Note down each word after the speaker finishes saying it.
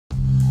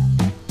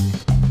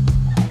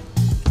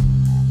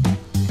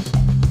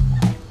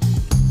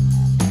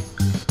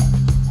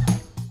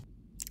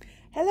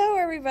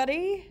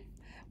everybody.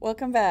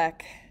 Welcome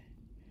back.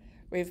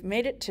 We've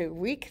made it to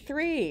week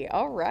 3.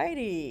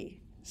 Alrighty.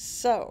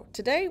 So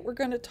today we're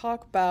going to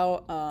talk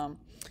about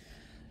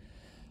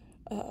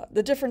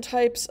the different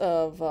types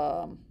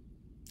of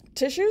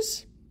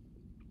tissues.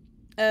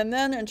 And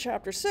then in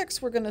chapter 6,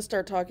 we're going to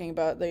start talking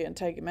about the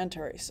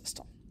integumentary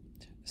system.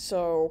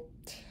 So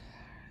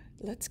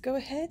let's go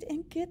ahead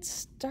and get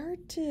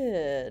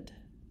started.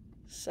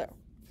 So,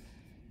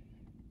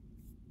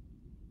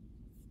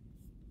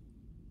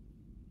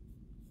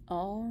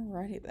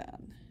 alrighty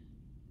then.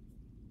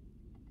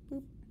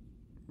 Boop.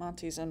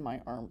 Monty's in my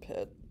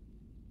armpit.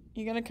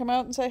 You gonna come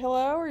out and say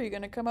hello, or are you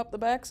gonna come up the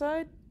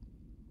backside?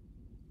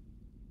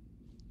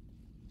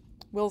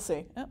 We'll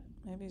see. Oh,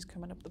 maybe he's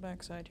coming up the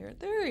backside here.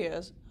 There he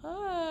is.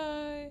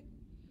 Hi.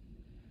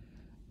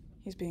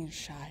 He's being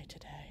shy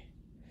today.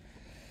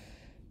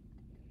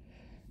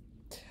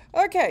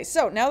 Okay,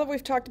 so now that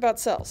we've talked about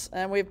cells,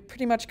 and we've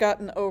pretty much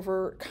gotten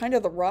over kind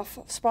of the rough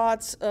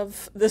spots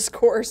of this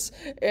course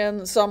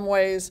in some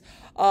ways,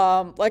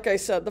 like I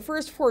said, the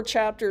first 4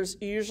 chapters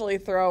usually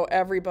throw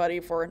everybody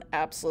for an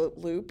absolute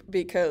loop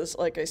because,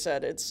 like I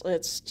said,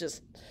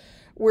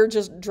 we're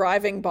just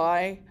driving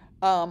by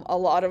a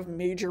lot of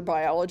major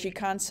biology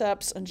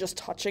concepts and just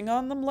touching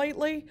on them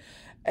lately.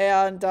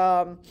 And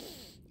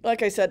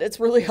like I said, it's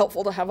really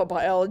helpful to have a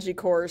biology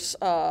course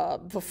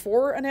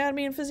before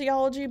anatomy and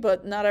physiology,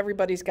 but not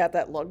everybody's got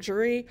that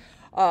luxury.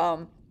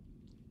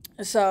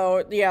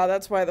 So yeah,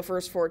 that's why the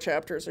first 4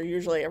 chapters are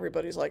usually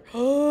everybody's like,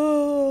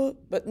 oh.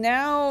 But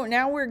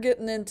now we're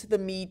getting into the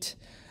meat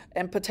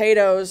and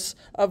potatoes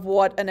of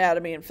what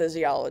anatomy and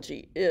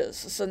physiology is.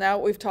 So now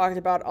we've talked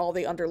about all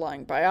the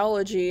underlying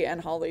biology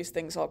and how these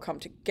things all come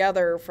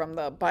together, from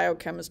the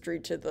biochemistry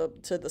to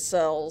the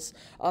cells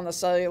on the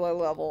cellular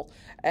level.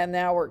 And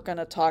now we're going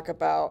to talk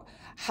about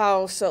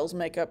how cells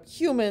make up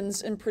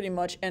humans and pretty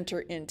much enter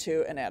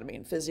into anatomy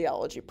and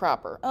physiology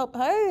proper. Oh,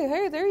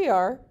 hey, there you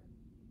are.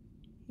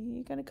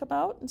 You going to come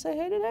out and say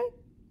hey today?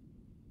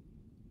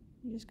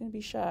 You're just going to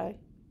be shy.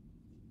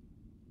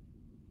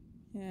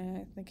 Yeah,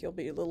 I think he'll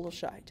be a little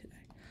shy today.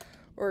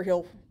 Or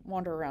he'll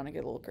wander around and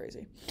get a little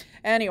crazy.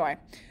 Anyway,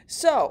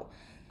 so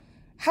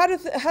how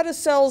do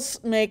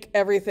cells make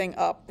everything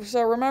up?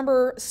 So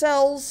remember,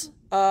 cells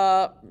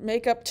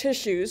make up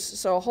tissues.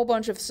 So a whole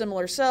bunch of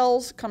similar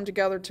cells come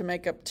together to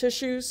make up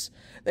tissues.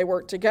 They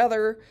work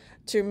together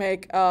to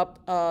make up,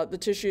 the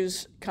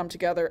tissues come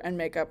together and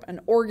make up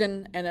an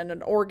organ, and then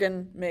an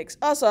organ makes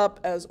us up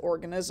as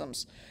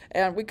organisms.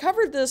 And we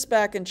covered this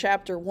back in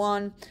chapter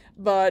 1,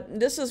 but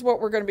this is what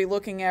we're going to be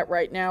looking at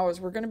right now, is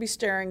we're going to be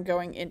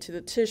going into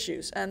the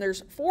tissues. And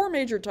there's 4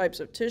 major types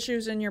of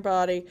tissues in your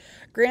body.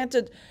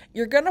 Granted,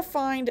 you're going to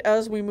find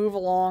as we move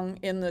along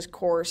in this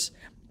course,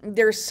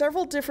 there's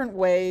several different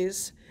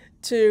ways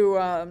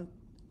to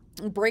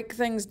break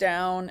things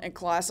down and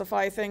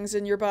classify things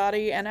in your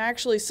body. And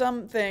actually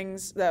some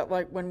things that,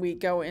 like when we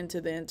go into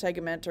the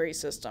integumentary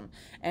system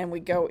and we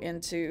go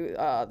into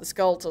the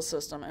skeletal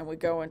system and we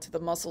go into the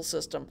muscle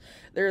system,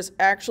 there's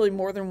actually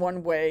more than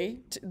one way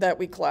that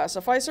we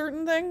classify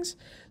certain things.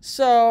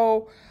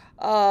 So,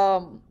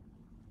 and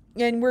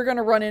we're going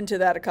to run into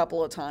that a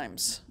couple of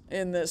times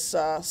in this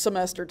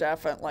semester,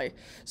 definitely.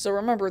 So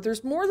remember,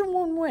 there's more than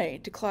one way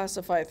to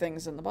classify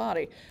things in the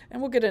body,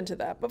 and we'll get into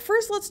that. But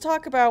first, let's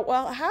talk about,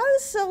 well, how do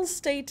cells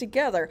stay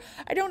together?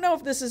 I don't know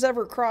if this has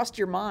ever crossed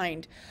your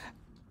mind.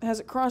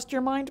 Has it crossed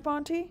your mind,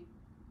 Monty?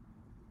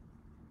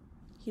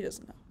 He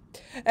doesn't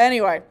know.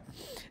 Anyway,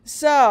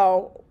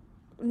 so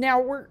now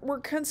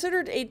we're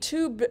considered a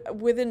tube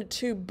within a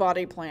tube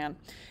body plan,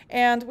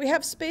 and we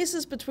have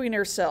spaces between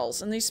our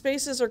cells, and these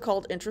spaces are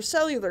called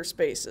intracellular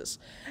spaces.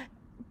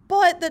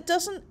 But that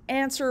doesn't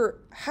answer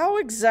how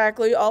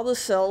exactly all the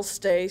cells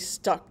stay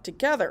stuck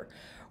together.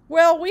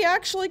 Well, we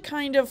actually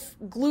kind of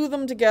glue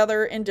them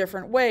together in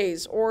different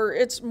ways, or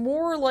it's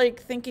more like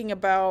thinking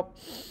about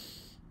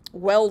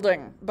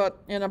welding,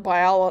 but in a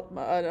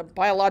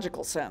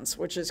biological sense,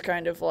 which is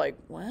kind of like,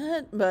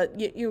 what? But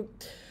you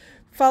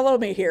follow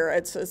me here.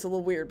 It's a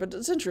little weird, but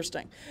it's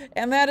interesting.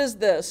 And that is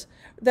this,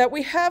 that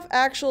we have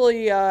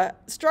actually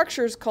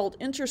structures called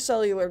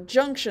intracellular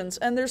junctions,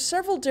 and there's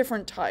several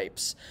different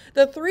types.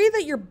 The 3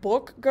 that your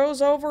book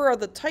goes over are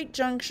the tight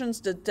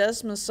junctions, the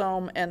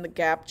desmosome, and the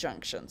gap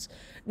junctions.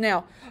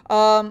 Now,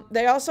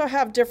 they also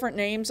have different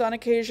names on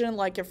occasion,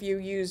 like if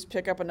you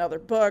pick up another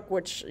book,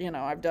 which, you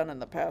know, I've done in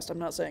the past. I'm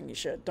not saying you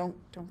should. Don't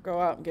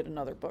go out and get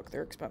another book.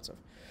 They're expensive,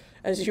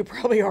 as you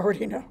probably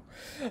already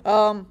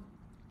know.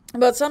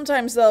 But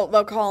sometimes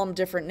they'll call them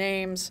different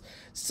names.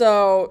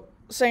 So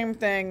same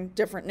thing,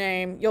 different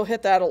name. You'll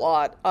hit that a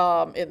lot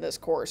in this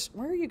course.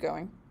 Where are you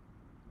going?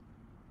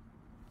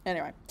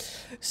 Anyway,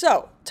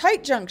 so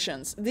tight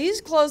junctions.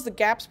 These close the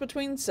gaps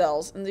between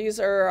cells, and these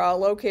are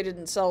located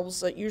in cells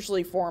that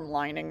usually form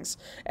linings.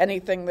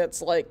 Anything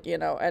that's like, you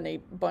know, any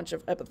bunch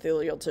of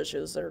epithelial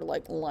tissues that are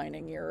like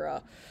lining your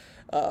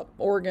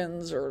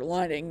organs, or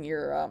lining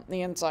your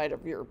the inside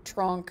of your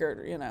trunk,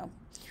 or, you know,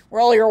 where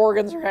all your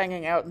organs are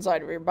hanging out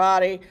inside of your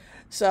body.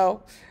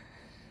 So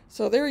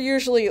So they're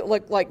usually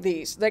look like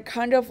these. They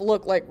kind of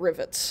look like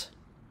rivets.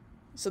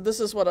 So this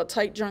is what a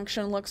tight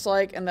junction looks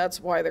like, and that's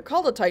why they're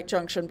called a tight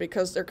junction,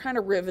 because they're kind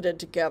of riveted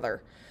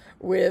together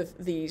with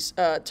these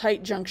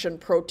tight junction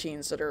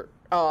proteins that are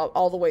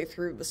all the way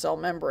through the cell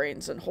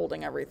membranes and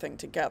holding everything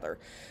together.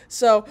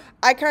 So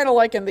I kind of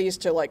liken these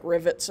to like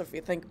rivets, if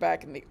you think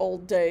back in the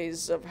old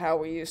days of how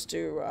we used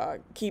to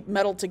keep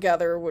metal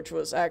together, which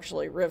was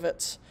actually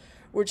rivets,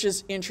 which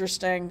is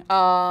interesting.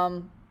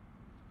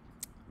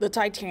 The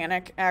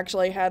Titanic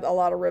actually had a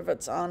lot of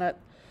rivets on it,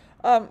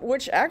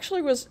 which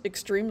actually was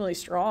extremely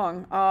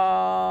strong.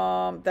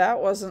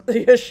 That wasn't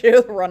the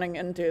issue running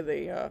into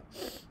the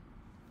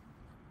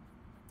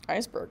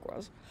iceberg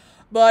was.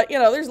 But, you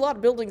know, there's a lot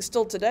of buildings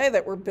still today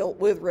that were built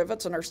with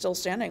rivets and are still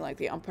standing, like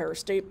the Empire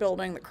State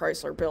Building, the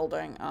Chrysler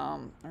Building.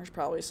 There's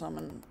probably some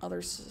in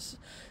other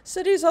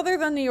cities other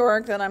than New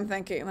York that I'm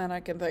thinking, that I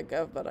can think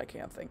of, but I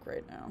can't think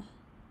right now.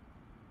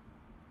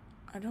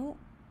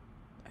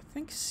 I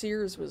think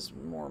Sears was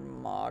more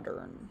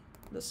modern,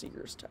 the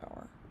Sears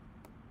Tower.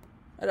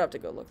 I'd have to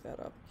go look that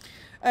up.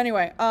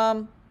 Anyway,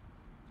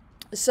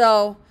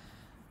 so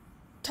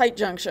tight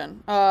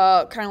junction,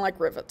 kind of like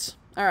rivets.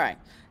 All right,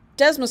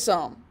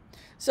 desmosome.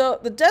 So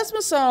the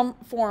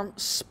desmosome form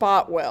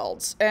spot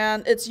welds,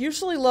 and it's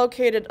usually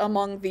located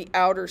among the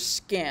outer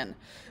skin.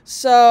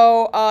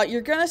 So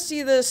you're going to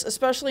see this,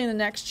 especially in the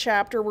next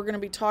chapter. We're going to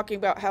be talking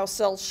about how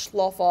cells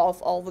slough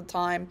off all the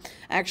time.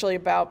 Actually,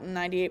 about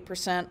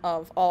 98%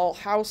 of all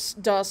house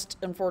dust,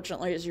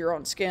 unfortunately, is your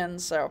own skin.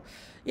 So,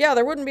 yeah,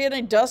 there wouldn't be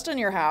any dust in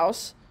your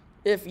house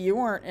if you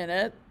weren't in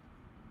it.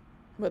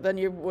 But then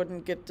you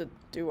wouldn't get to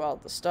do all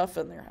the stuff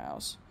in your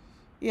house.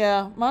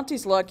 Yeah,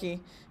 Monty's lucky.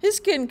 His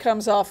skin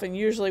comes off in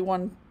usually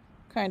one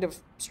kind of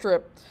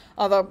strip.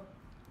 Although,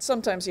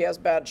 sometimes he has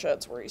bad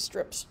sheds where he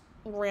strips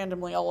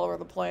randomly all over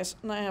the place,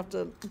 and I have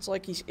to, it's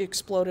like he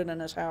exploded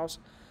in his house.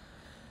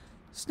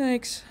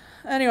 Snakes.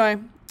 Anyway,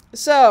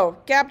 so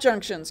gap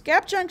junctions.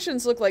 Gap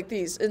junctions look like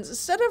these.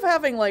 Instead of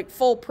having like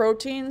full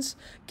proteins,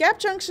 gap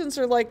junctions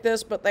are like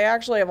this, but they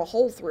actually have a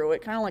hole through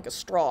it, kind of like a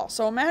straw.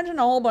 So imagine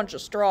a whole bunch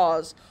of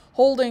straws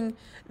holding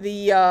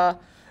the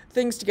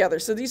things together.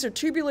 So these are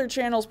tubular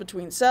channels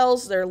between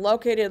cells. They're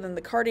located in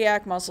the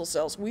cardiac muscle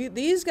cells.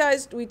 These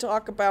guys we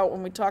talk about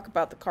when we talk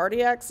about the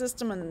cardiac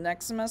system in the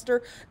next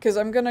semester, because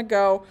I'm going to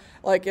go,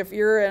 like if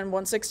you're in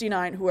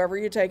 169, whoever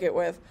you take it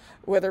with,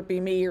 whether it be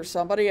me or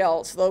somebody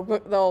else,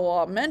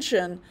 they'll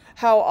mention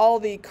how all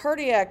the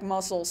cardiac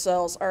muscle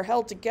cells are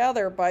held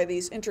together by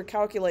these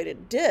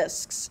intercalculated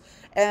discs.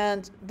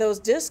 And those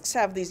discs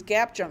have these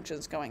gap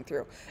junctions going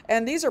through.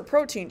 And these are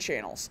protein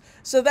channels.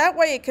 So that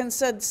way it can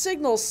send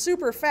signals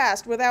super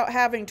fast without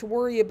having to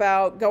worry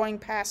about going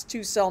past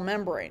two cell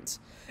membranes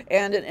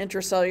and an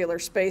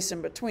intercellular space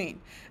in between.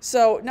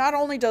 So not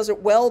only does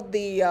it weld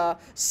the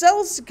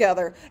cells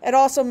together, it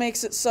also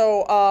makes it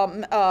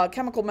so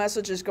chemical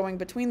messages going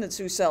between the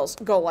two cells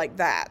go like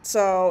that.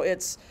 So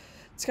it's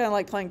kind of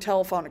like playing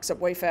telephone, except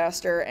way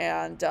faster,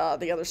 and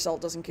the other cell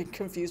doesn't get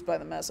confused by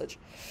the message.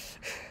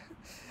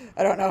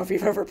 I don't know if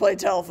you've ever played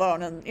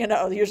telephone, and, you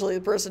know, usually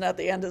the person at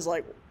the end is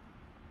like,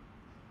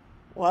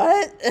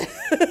 what?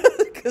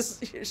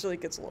 Because usually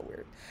it gets a little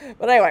weird.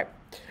 But anyway,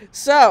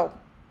 so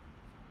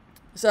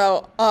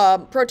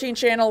protein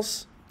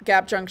channels,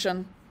 gap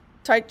junction,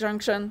 tight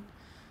junction,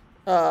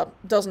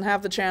 doesn't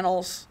have the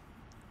channels,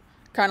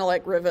 kind of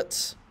like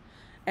rivets.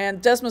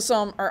 And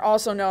desmosome are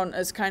also known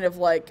as kind of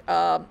like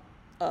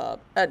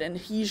an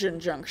adhesion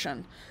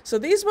junction. So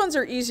these ones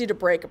are easy to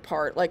break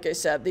apart. Like I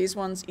said, these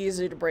ones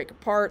easy to break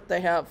apart.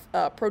 They have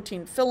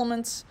protein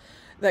filaments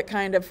that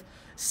kind of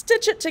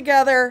stitch it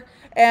together,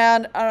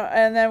 and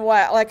then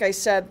like I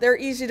said, they're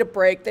easy to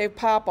break. They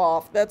pop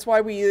off. That's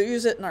why we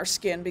use it in our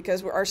skin,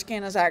 because our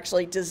skin is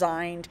actually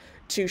designed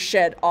to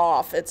shed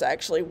off. It's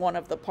actually one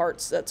of the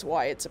parts. That's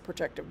why it's a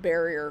protective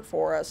barrier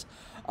for us.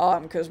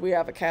 Because we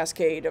have a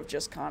cascade of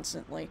just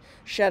constantly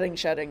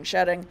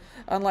shedding.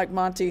 Unlike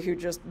Monty, who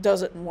just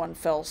does it in one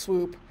fell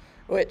swoop,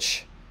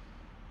 which,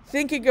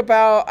 thinking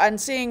about and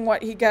seeing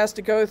what he has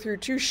to go through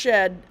to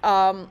shed,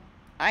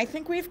 I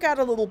think we've got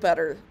a little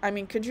better. I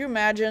mean, could you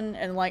imagine,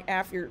 and like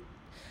after,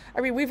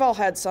 I mean, we've all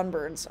had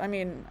sunburns. I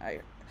mean,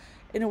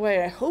 in a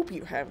way, I hope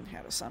you haven't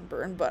had a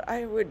sunburn, but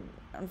I would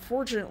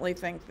unfortunately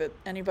think that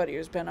anybody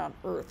who's been on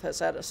Earth has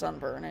had a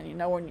sunburn, and you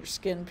know when your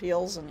skin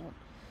peels and you're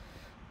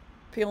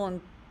peeling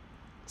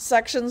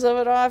sections of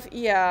it off.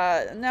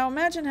 Yeah, now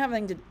imagine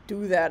having to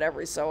do that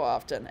every so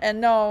often.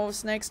 And no,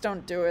 snakes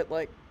don't do it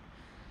like,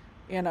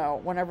 you know,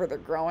 whenever they're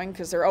growing,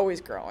 because they're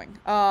always growing.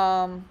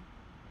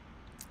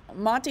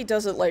 Monty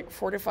does it like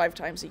 4 to 5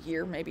 times a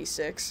year, maybe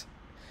 6.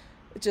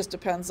 It just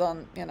depends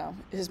on, you know,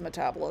 his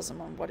metabolism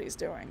and what he's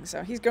doing.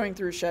 So he's going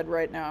through shed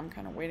right now. I'm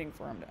kind of waiting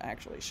for him to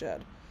actually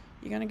shed.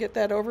 You going to get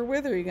that over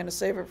with, or are you going to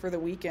save it for the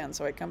weekend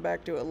so I come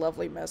back to a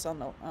lovely mess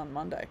on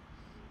Monday?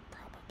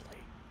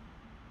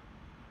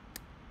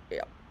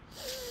 Yep.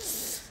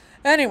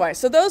 Anyway,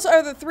 so those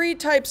are the 3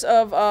 types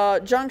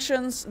of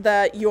junctions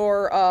that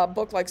your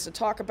book likes to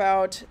talk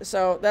about.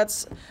 So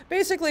that's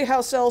basically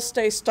how cells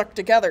stay stuck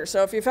together.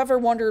 So if you've ever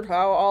wondered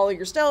how all of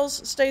your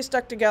cells stay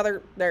stuck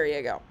together, there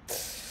you go.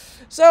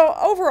 So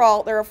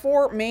overall, there are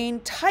 4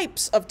 main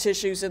types of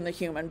tissues in the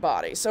human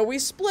body. So we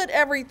split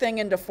everything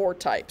into 4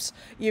 types.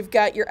 You've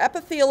got your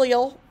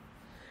epithelial,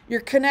 your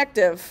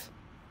connective,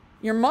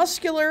 your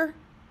muscular,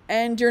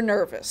 and your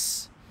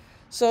nervous.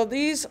 So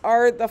these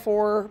are the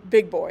 4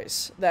 big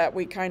boys that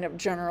we kind of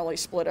generally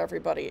split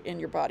everybody in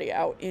your body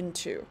out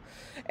into.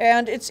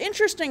 And it's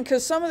interesting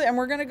because some of them, and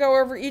we're going to go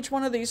over each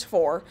one of these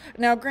 4.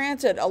 Now,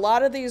 granted, a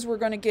lot of these we're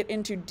going to get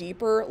into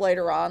deeper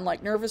later on,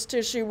 like nervous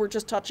tissue. We're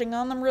just touching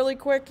on them really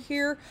quick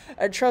here.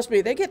 And trust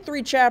me, they get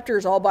 3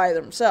 chapters all by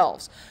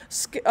themselves.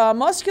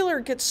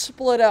 Muscular gets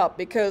split up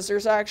because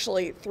there's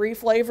actually 3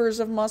 flavors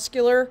of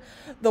muscular.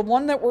 The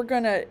one that we're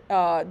going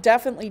to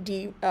definitely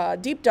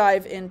deep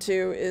dive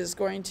into is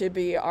going to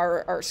be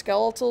our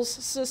skeletal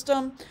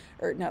system,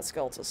 or not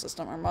skeletal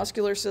system, our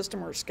muscular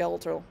system, or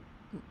skeletal,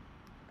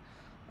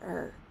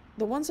 or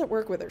the ones that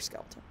work with our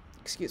skeleton,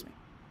 excuse me.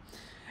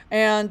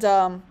 And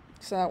so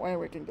that way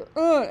we can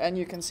go, and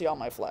you can see all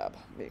my flab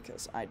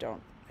because I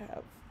don't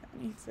have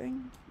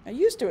anything. I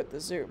used to at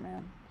the zoo,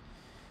 man.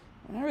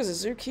 When I was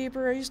a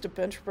zookeeper, I used to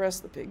bench press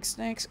the pig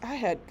snakes. I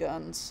had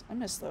guns. I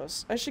miss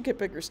those. I should get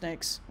bigger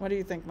snakes. What do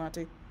you think,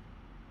 Monty?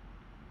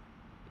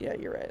 Yeah,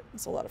 you're right.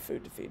 It's a lot of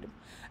food to feed them.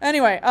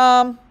 Anyway,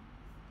 and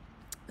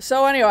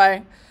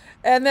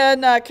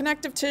then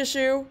connective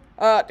tissue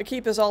to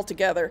keep us all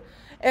together.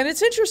 And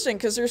it's interesting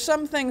because there's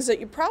some things that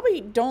you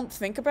probably don't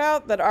think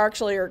about that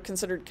actually are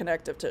considered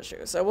connective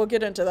tissue. So we'll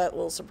get into that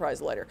little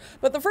surprise later.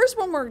 But the first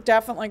one we're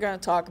definitely going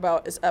to talk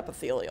about is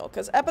epithelial,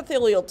 because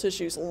epithelial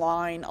tissues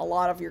line a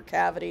lot of your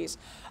cavities,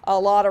 a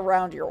lot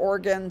around your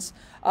organs,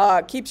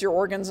 keeps your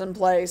organs in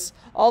place,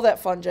 all that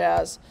fun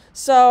jazz.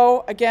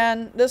 So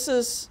again, this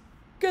is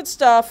good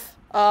stuff.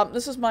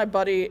 This is my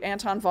buddy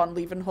Anton von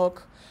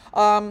Leeuwenhoek.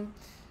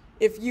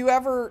 If you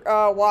ever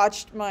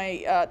watched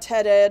my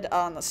TED Ed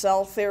on the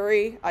cell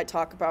theory, I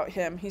talk about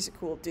him. He's a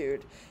cool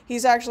dude.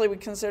 He's actually, we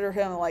consider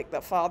him like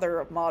the father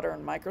of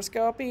modern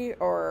microscopy,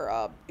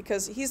 or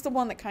because he's the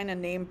one that kind of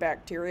named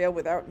bacteria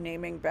without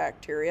naming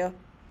bacteria.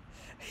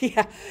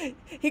 Yeah,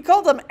 he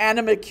called them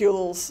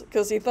animalcules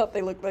because he thought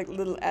they looked like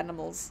little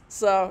animals.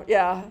 So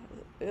yeah,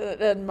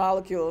 and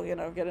molecule, you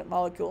know, get it,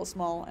 molecule,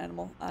 small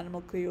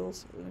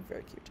animalcules.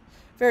 Very cute.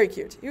 Very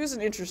cute. He was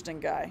an interesting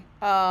guy.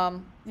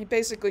 He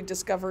basically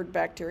discovered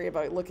bacteria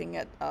by looking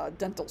at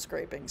dental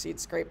scrapings. He'd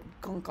scrape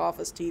gunk off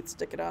his teeth,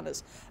 stick it on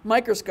his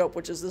microscope,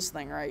 which is this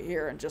thing right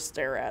here, and just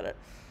stare at it.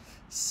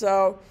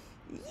 So,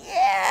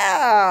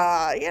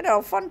 yeah, you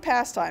know, fun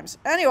pastimes.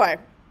 Anyway,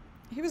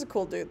 he was a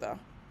cool dude, though.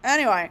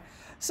 Anyway,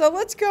 so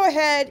let's go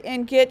ahead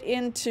and get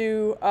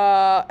into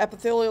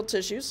epithelial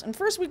tissues. And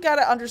first, we've got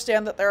to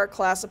understand that there are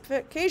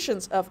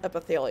classifications of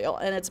epithelial,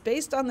 and it's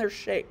based on their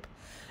shape.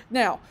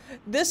 Now,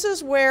 this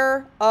is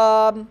where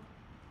I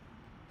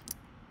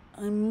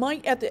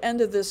might, at the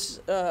end of this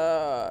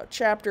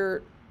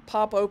chapter,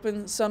 pop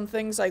open some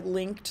things I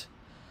linked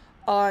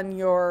on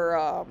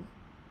your,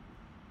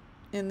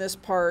 in this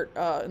part,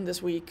 in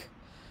this week,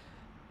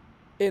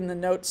 in the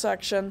notes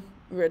section,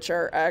 which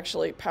are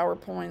actually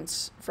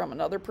PowerPoints from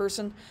another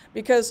person,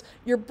 because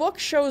your book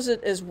shows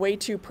it as way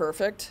too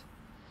perfect.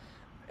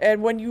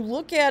 And when you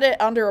look at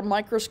it under a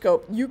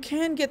microscope, you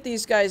can get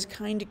these guys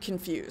kind of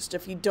confused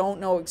if you don't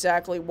know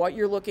exactly what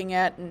you're looking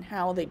at and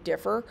how they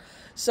differ.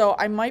 So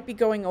I might be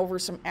going over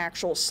some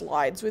actual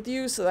slides with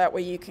you so that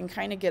way you can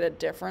kind of get a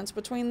difference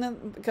between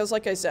them. Because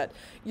like I said,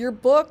 your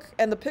book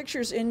and the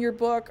pictures in your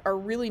book are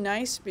really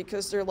nice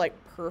because they're like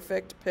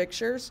perfect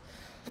pictures,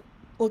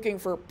 looking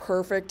for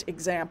perfect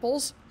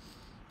examples.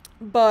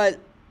 But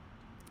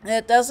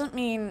it doesn't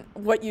mean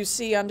what you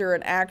see under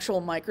an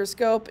actual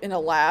microscope in a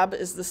lab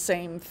is the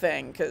same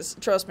thing, because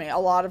trust me, a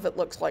lot of it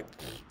looks like,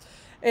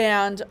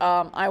 and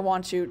I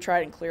want to try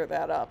and clear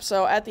that up.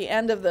 So at the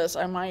end of this,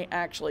 I might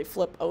actually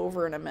flip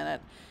over in a minute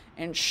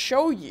and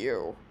show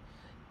you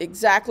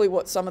exactly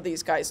what some of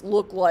these guys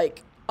look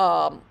like,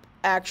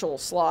 actual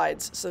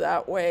slides, so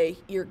that way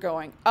you're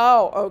going,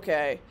 oh,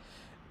 okay,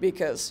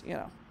 because, you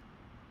know,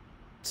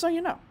 so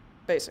you know,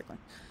 basically.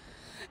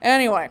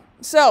 Anyway,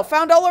 so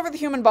found all over the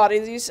human body,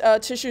 these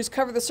tissues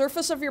cover the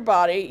surface of your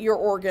body, your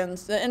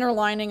organs, the inner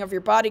lining of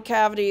your body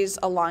cavities,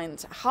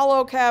 aligns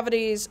hollow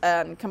cavities,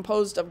 and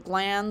composed of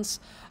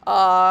glands.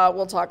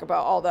 We'll talk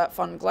about all that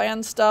fun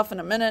gland stuff in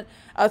a minute.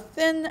 A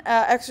thin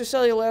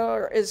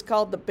extracellular is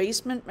called the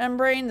basement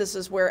membrane. This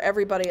is where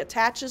everybody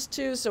attaches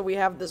to, so we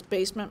have this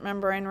basement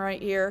membrane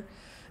right here.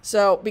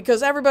 So,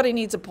 because everybody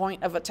needs a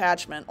point of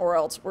attachment, or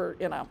else we're,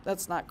 you know,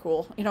 that's not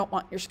cool. You don't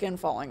want your skin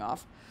falling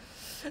off.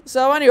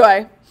 So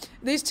anyway,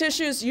 these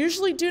tissues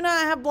usually do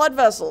not have blood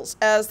vessels,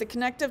 as the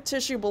connective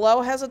tissue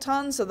below has a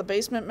ton, so the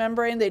basement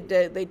membrane,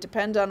 they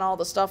depend on all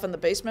the stuff in the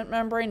basement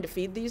membrane to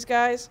feed these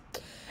guys.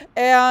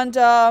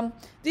 And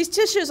these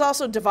tissues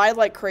also divide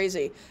like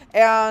crazy,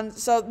 and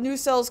so new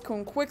cells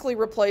can quickly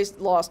replace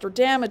lost or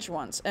damaged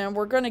ones. And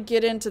we're going to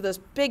get into this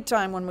big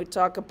time when we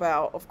talk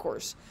about, of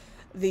course,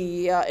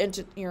 the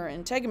your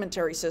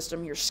integumentary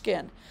system, your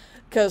skin,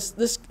 because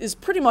this is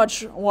pretty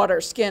much what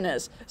our skin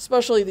is,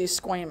 especially these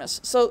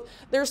squamous. So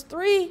there's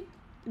three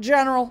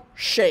general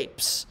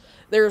shapes.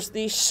 There's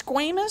the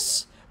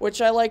squamous,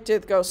 which I like to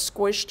go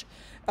squished.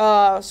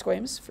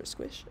 Squamous for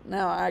squish.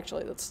 No,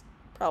 actually, that's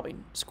probably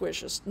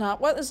squish is not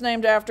what it's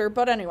named after,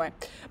 but anyway.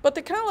 But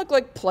they kind of look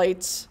like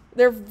plates.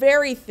 They're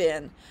very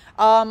thin.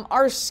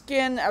 Our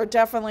skin,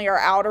 definitely our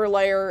outer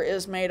layer,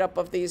 is made up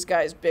of these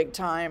guys big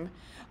time.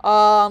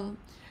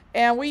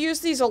 And we use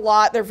these a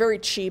lot. They're very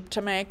cheap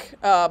to make,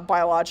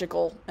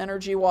 biological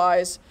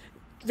energy-wise.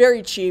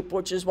 Very cheap,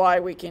 which is why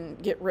we can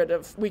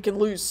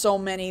lose so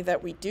many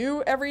that we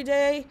do every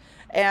day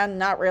and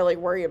not really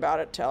worry about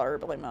it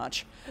terribly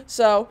much.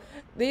 So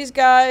these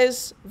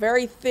guys,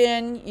 very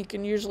thin. You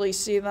can usually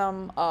see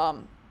them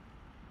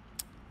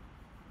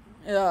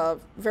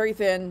very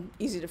thin,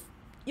 easy to,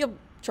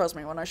 trust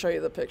me, when I show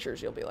you the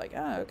pictures, you'll be like,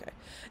 oh, okay.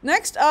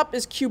 Next up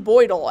is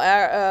cuboidal,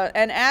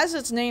 and as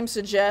its name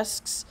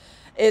suggests,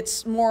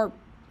 it's more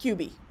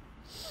cubey.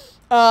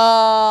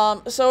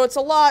 So it's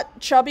a lot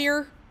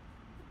chubbier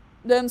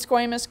than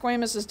squamous.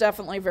 Squamous is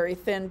definitely very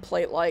thin,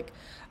 plate-like.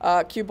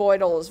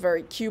 Cuboidal is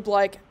very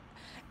cube-like.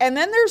 And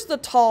then there's the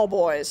tall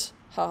boys.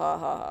 Ha ha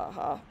ha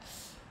ha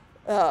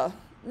ha.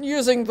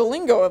 Using the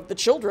lingo of the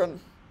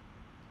children.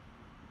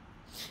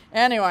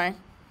 Anyway,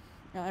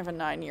 I have a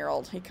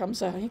 9-year-old. He comes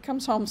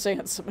home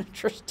saying some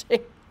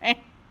interesting things.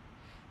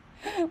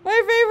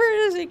 My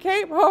favorite is he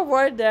came home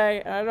one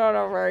day. I don't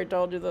know if I already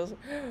told you this,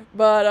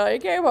 but he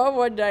came home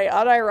one day,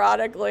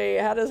 unironically,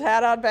 had his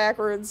hat on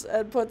backwards,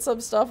 and put some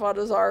stuff on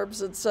his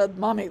arms and said,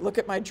 "Mommy, look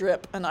at my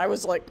drip." And I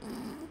was like,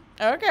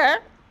 okay.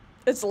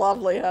 It's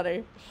lovely,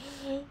 honey.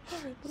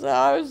 So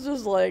I was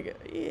just like,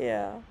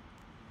 yeah.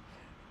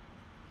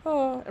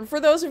 Oh. And for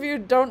those of you who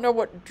don't know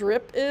what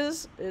drip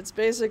is, it's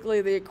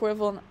basically the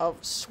equivalent of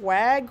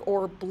swag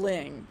or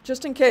bling.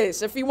 Just in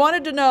case, if you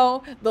wanted to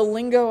know the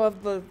lingo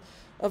of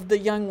the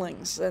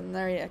younglings, and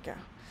there you go.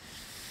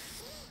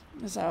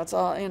 So it's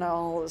all,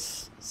 all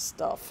this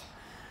stuff,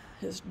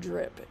 his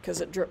drip,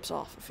 because it drips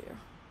off of you.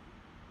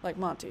 Like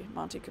Monty.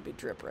 Monty could be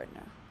drip right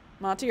now.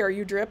 Monty, are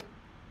you drip?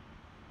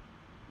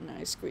 No,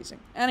 he's squeezing.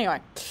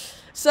 Anyway,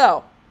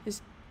 so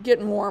he's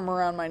getting warm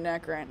around my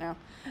neck right now.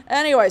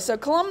 Anyway, so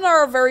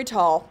columnar are very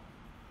tall,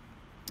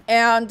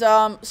 and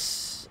some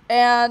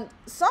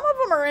of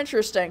them are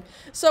interesting.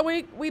 So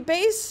we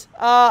base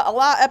a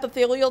lot of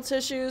epithelial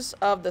tissues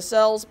of the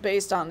cells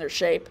based on their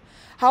shape.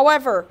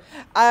 However,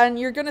 and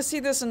you're going to see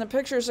this in the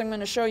pictures I'm going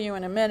to show you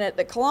in a minute,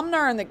 the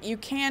columnar and you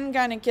can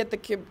kind of get the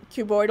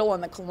cuboidal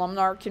and the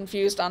columnar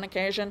confused on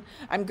occasion.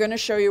 I'm going to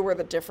show you where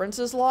the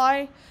differences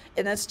lie,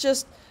 and it's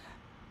just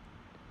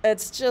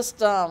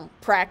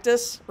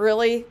practice,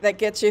 really, that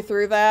gets you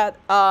through that.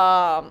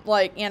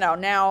 Like,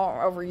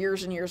 now over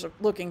years and years of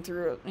looking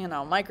through,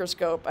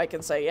 microscope, I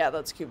can say, yeah,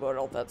 that's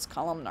cuboidal, that's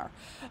columnar.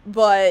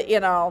 But,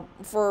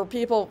 for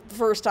people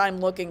first time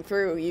looking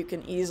through, you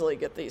can easily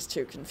get these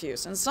two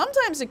confused. And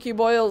sometimes the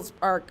cuboidals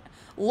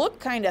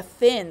look kind of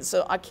thin,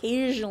 so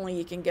occasionally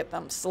you can get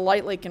them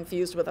slightly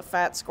confused with a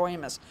fat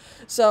squamous.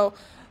 So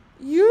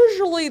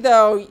usually,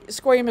 though,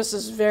 squamous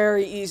is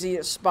very easy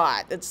to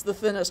spot. It's the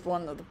thinnest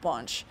one of the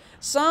bunch.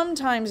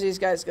 Sometimes these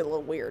guys get a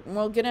little weird, and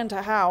we'll get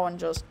into how in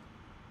just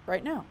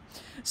right now.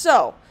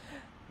 So,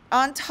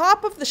 on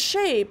top of the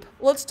shape,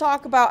 let's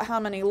talk about how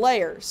many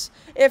layers.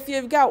 If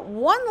you've got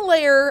one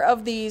layer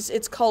of these,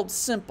 it's called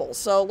simple.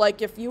 So,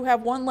 like if you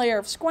have one layer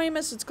of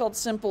squamous, it's called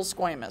simple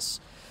squamous.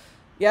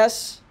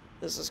 Yes,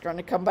 this is going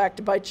to come back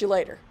to bite you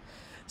later.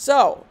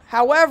 So,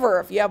 however,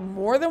 if you have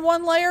more than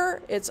one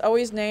layer, it's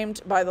always named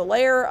by the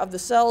layer of the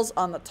cells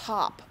on the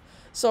top.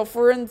 So,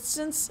 for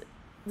instance,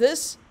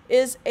 this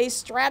is a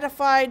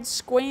stratified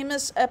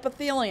squamous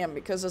epithelium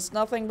because it's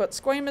nothing but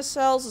squamous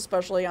cells,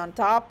 especially on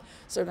top.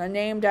 So they're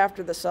named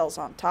after the cells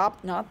on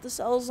top, not the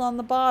cells on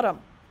the bottom.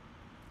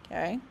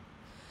 Okay?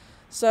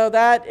 So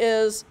that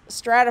is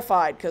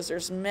stratified because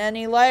there's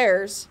many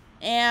layers,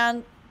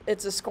 and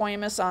it's a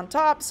squamous on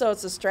top, so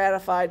it's a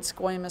stratified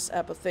squamous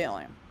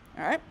epithelium.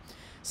 All right?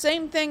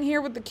 Same thing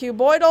here with the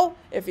cuboidal.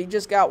 If you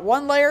just got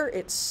one layer,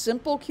 it's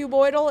simple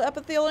cuboidal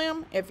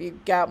epithelium. If you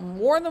got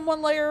more than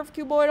one layer of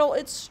cuboidal,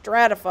 it's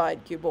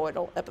stratified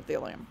cuboidal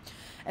epithelium.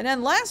 And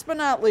then last but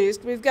not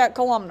least, we've got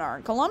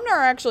columnar. Columnar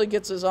actually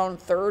gets his own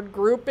third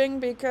grouping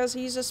because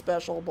he's a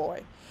special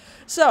boy.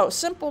 So,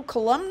 simple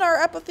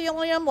columnar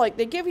epithelium, like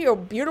they give you a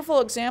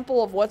beautiful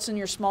example of what's in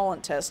your small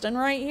intestine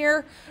right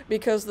here,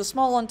 because the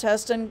small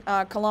intestine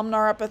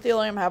columnar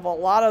epithelium have a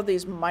lot of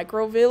these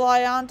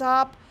microvilli on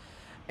top.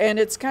 And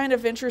it's kind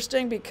of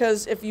interesting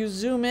because if you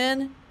zoom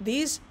in,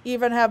 these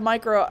even have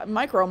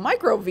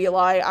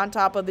microvilli on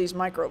top of these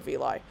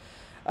microvilli.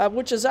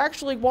 which is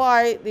actually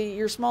why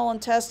your small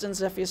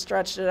intestines, if you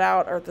stretched it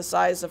out, are the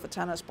size of a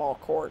tennis ball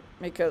court.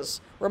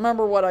 Because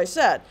remember what I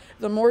said,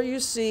 the more you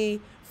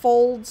see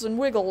folds and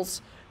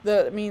wiggles,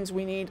 that means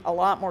we need a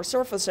lot more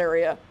surface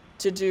area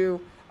to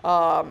do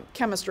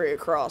chemistry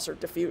across, or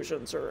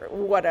diffusions, or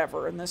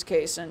whatever. In this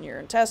case, in your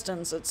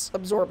intestines, it's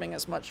absorbing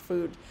as much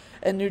food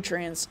and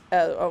nutrients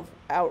out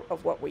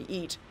of what we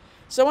eat.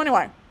 So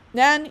anyway,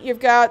 then you've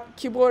got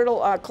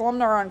cuboidal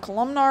columnar on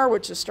columnar,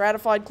 which is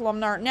stratified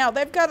columnar. Now,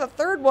 they've got a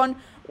third one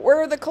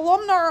where the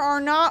columnar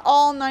are not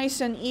all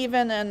nice and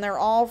even, and they're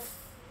all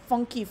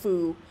funky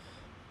foo.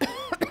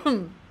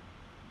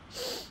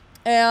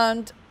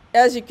 And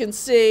as you can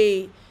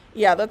see,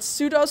 yeah, that's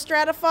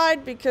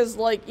pseudo-stratified because,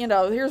 like, you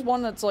know, here's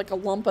one that's like a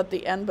lump at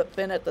the end but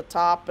thin at the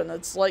top, and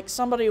it's like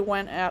somebody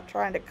went out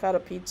trying to cut a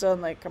pizza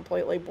and they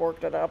completely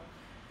borked it up.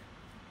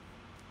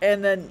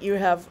 And then you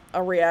have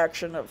a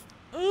reaction of,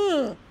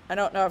 ugh. I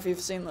don't know if you've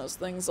seen those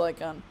things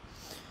like on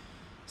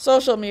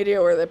social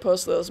media where they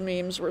post those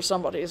memes where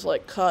somebody's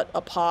like cut a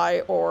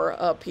pie or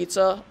a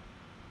pizza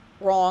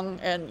wrong,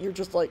 and you're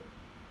just like,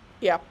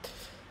 yeah.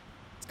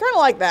 It's kind of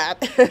like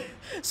that.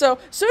 So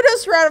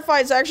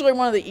pseudo-stratified is actually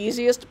one of the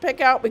easiest to pick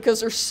out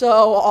because they're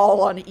so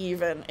all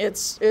uneven.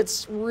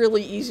 It's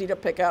really easy to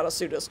pick out a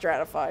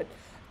pseudo-stratified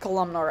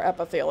columnar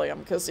epithelium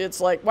because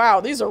it's like, wow,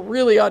 these are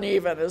really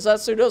uneven. Is that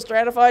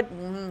pseudo-stratified?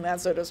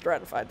 That's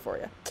pseudo-stratified for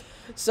you.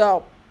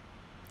 So,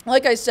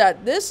 like I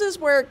said, this is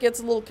where it gets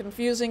a little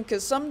confusing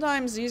because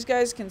sometimes these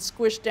guys can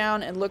squish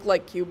down and look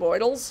like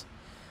cuboidals.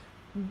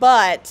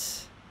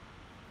 But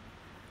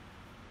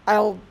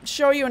I'll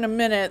show you in a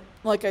minute,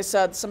 like I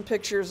said, some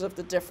pictures of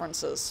the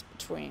differences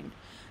between.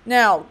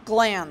 Now,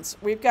 glands.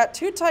 We've got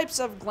two types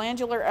of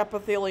glandular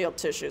epithelial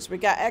tissues.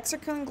 We've got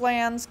exocrine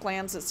glands,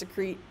 glands that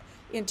secrete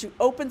into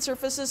open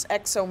surfaces.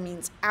 Exo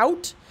means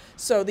out.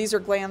 So these are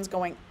glands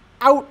going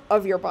out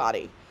of your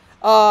body.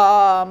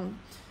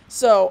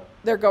 So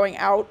they're going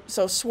out.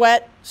 So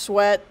sweat,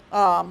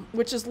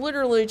 which is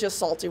literally just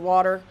salty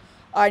water.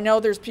 I know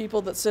there's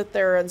people that sit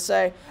there and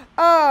say,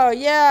 oh,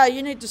 yeah,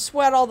 you need to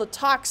sweat all the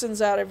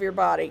toxins out of your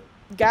body.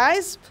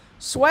 Guys,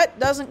 sweat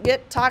doesn't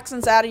get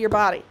toxins out of your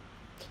body.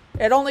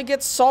 It only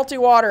gets salty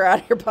water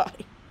out of your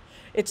body.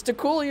 It's to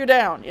cool you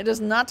down. It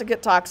is not to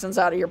get toxins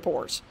out of your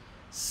pores.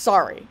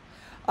 Sorry.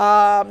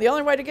 The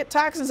only way to get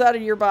toxins out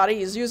of your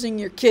body is using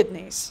your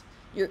kidneys.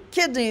 Your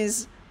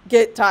kidneys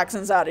get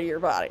toxins out of your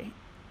body.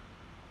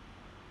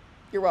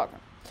 You're welcome.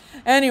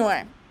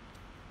 Anyway.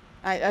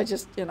 I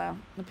just, you know,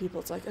 the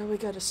people, it's like, oh, we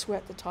got to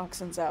sweat the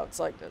toxins out.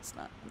 It's like, that's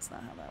not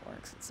how that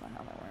works. It's not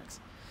how that works.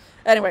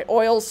 Anyway,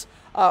 oils,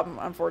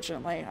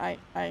 unfortunately,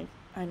 I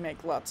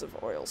make lots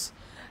of oils.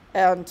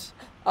 And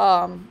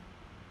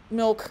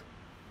milk,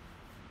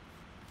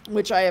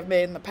 which I have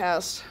made in the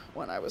past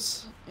when I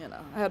was, you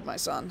know, I had my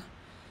son,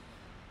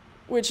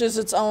 which is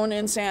its own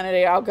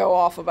insanity. I'll go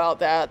off about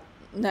that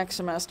next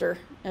semester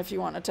if you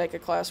want to take a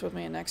class with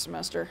me next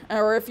semester.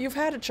 Or if you've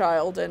had a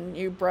child and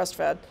you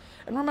breastfed.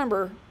 And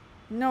remember,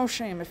 no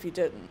shame if you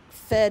didn't.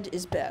 Fed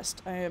is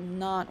best. I am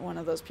not one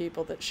of those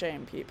people that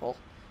shame people.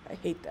 I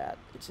hate that.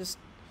 It's just,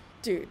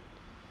 dude,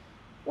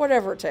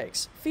 whatever it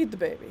takes. Feed the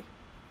baby.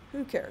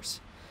 Who cares?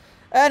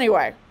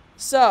 Anyway,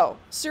 so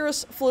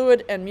serous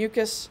fluid and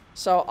mucus.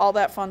 So all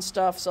that fun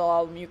stuff. So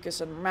all the mucus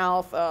in the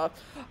mouth.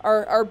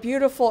 Our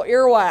beautiful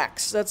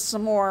earwax. That's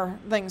some more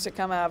things that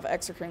come out of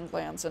exocrine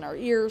glands in our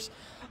ears.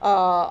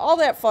 All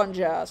that fun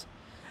jazz.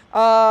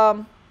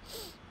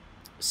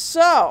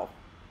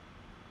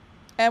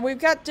 And we've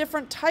got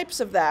different types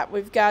of that.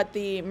 We've got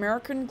the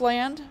American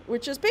gland,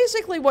 which is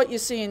basically what you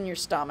see in your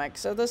stomach.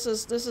 So this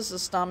is the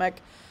stomach.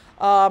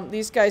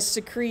 These guys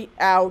secrete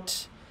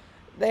out.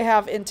 They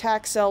have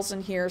intact cells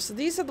in here. So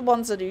these are the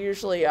ones that are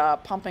usually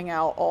pumping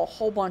out a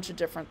whole bunch of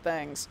different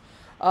things.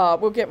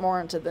 We'll get more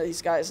into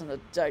these guys in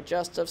the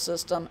digestive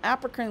system.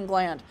 Apocrine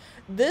gland.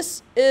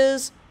 This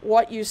is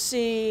what you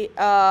see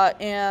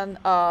in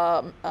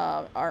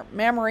our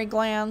mammary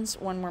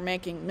glands when we're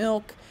making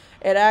milk.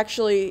 It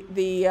actually,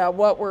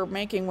 what we're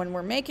making when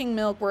we're making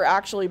milk, we're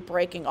actually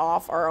breaking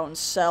off our own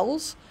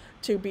cells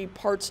to be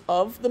parts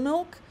of the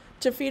milk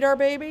to feed our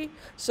baby.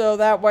 So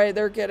that way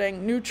they're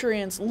getting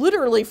nutrients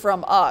literally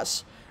from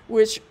us,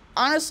 which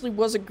honestly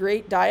was a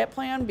great diet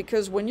plan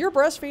because when you're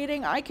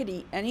breastfeeding, I could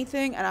eat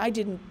anything and I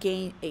didn't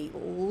gain a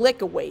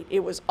lick of weight. It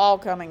was all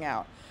coming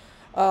out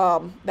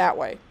that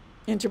way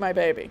into my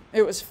baby.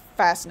 It was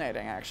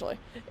fascinating, actually.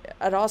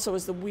 It also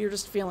is the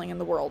weirdest feeling in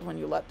the world when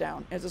you let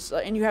down. It's just,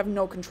 and you have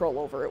no control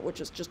over it,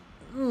 which is just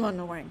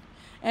annoying.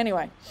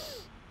 Anyway,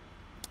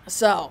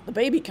 so the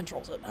baby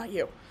controls it, not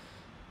you.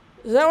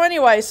 So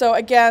anyway, so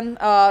again,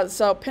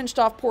 so pinched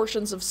off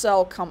portions of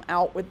cell come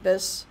out with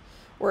this,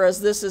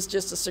 whereas this is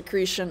just a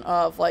secretion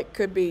of, like,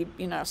 could be,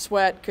 you know,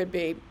 sweat, could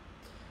be,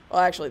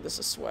 well, actually, this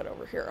is sweat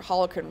over here.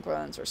 Holocrine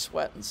glands are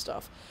sweat and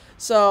stuff.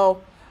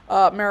 So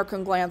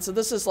American glands. So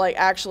this is like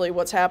actually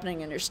what's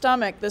happening in your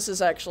stomach. This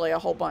is actually a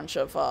whole bunch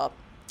of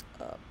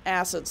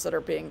acids that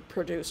are being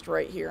produced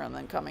right here and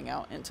then coming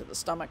out into the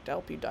stomach to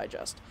help you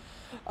digest.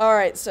 All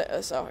right,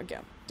 so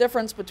again,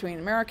 difference between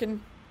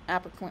American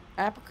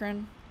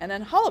apocrine, and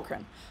then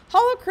holocrine.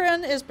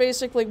 Holocrine is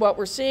basically what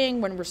we're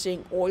seeing when we're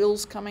seeing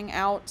oils coming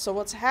out. So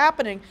what's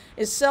happening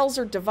is cells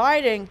are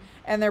dividing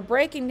and they're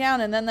breaking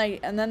down, and then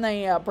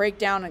they break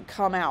down and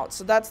come out.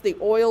 So that's the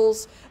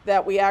oils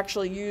that we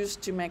actually use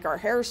to make our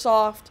hair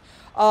soft,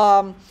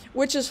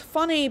 which is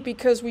funny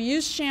because we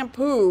use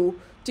shampoo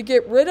to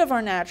get rid of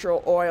our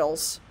natural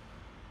oils,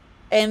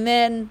 and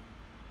then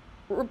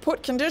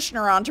put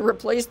conditioner on to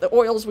replace the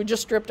oils we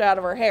just stripped out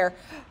of our hair.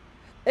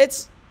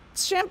 The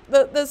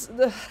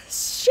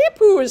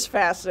shampoo is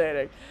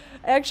fascinating.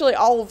 Actually,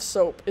 olive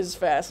soap is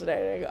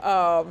fascinating,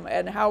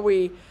 and how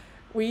we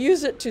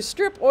use it to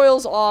strip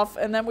oils off,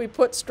 and then we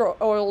put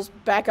oils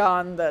back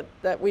on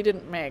that we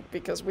didn't make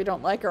because we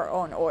don't like our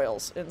own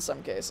oils in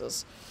some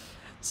cases.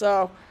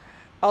 So,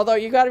 although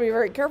you got to be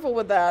very careful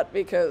with that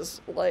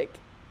because, like,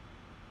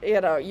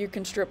 you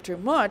can strip too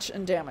much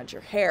and damage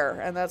your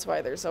hair, and that's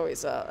why there's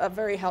always a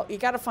very you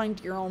got to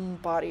find your own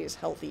body's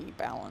healthy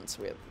balance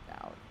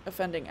without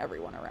offending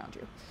everyone around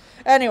you.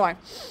 Anyway,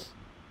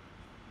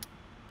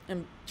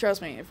 and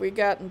trust me, if we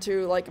got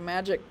into like a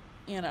magic,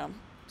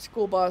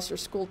 school bus or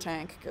school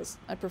tank, because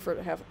I prefer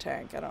to have a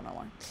tank, I don't know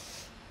why.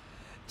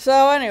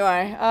 So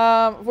anyway,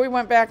 if we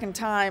went back in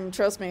time,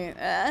 trust me,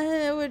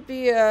 it would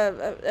be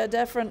a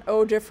different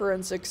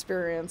difference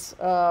experience,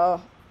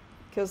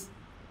 because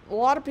a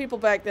lot of people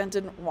back then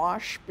didn't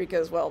wash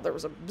because, well, there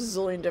was a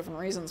bazillion different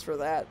reasons for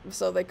that.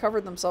 So they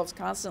covered themselves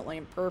constantly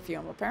in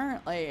perfume.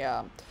 Apparently,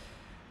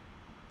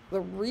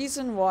 the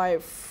reason why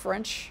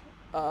French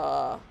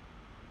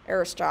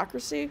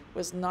aristocracy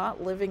was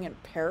not living in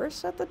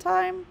Paris at the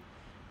time,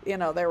 they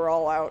were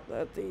all out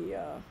at the,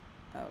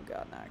 oh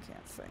God, now I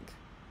can't think.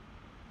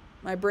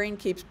 My brain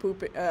keeps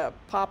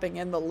popping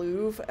in the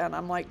Louvre, and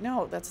I'm like,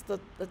 no, that's the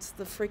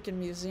freaking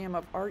Museum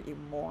of Art, you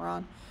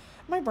moron.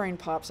 My brain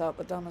pops out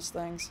the dumbest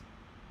things.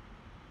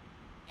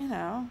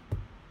 The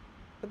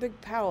big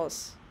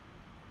palace.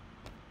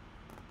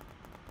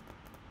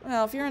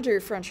 Well, if you're into your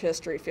French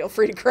history, feel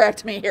free to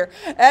correct me here.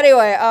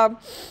 Anyway,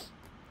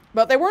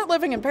 but they weren't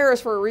living in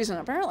Paris for a reason.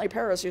 Apparently,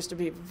 Paris used to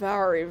be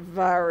very,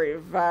 very,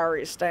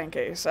 very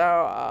stanky.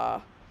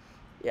 So,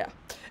 yeah.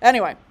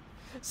 Anyway,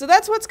 so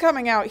that's what's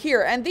coming out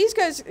here. And these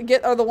guys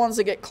are the ones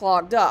that get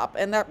clogged up.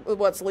 And that's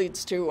what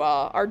leads to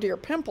our dear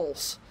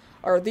pimples.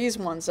 Are these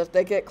ones. If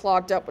they get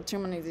clogged up with too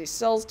many of these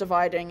cells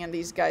dividing and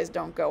these guys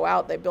don't go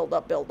out, they build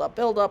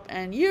up,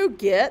 and you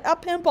get a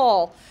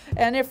pimple.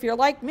 And if you're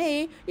like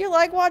me, you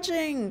like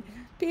watching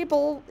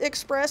people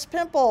express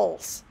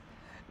pimples.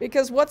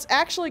 Because what's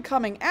actually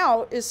coming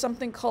out is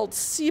something called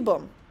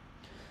sebum.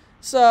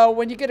 So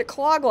when you get a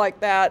clog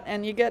like that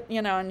and you get,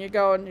 and you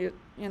go and you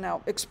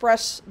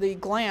express the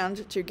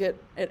gland to get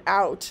it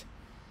out,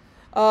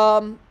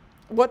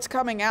 what's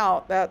coming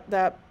out,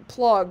 that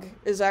plug,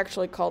 is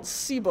actually called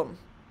sebum,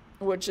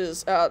 which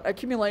is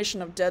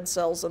accumulation of dead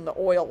cells in the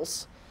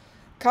oils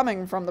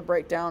coming from the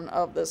breakdown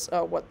of this,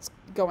 what's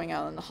going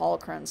on in the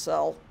holocrine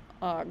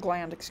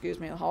gland, the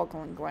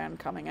holocrine gland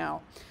coming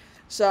out.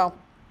 So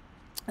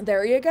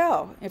there you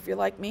go. If you're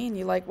like me and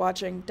you like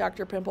watching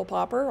Dr. Pimple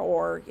Popper,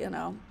 or,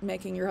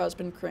 making your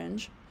husband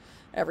cringe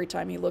every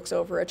time he looks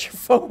over at your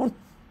phone.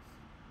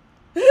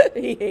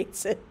 He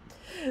hates it.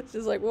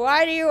 She's like,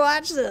 why do you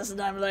watch this?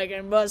 And I'm like,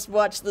 I must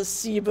watch the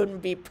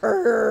sebum be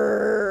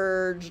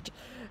purged.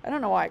 I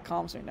don't know why it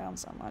calms me down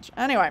so much.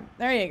 Anyway,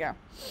 there you go.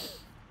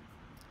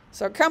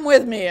 So come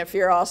with me if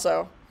you're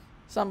also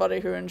somebody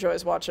who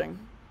enjoys watching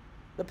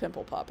the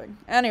pimple popping.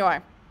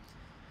 Anyway,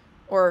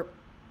 or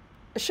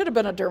I should have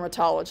been a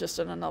dermatologist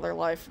in another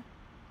life.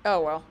 Oh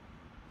well.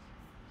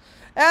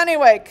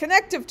 Anyway,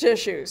 connective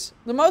tissues.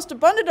 The most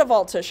abundant of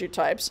all tissue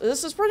types.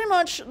 This is pretty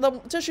much the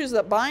tissues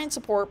that bind,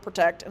 support,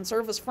 protect, and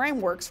serve as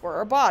frameworks for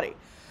our body.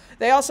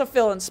 They also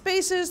fill in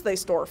spaces, they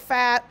store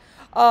fat,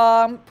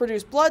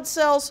 produce blood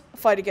cells,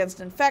 fight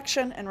against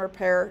infection, and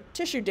repair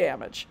tissue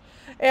damage.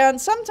 And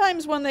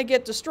sometimes when they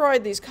get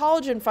destroyed, these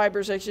collagen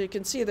fibers, as you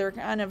can see, they're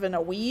kind of in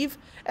a weave,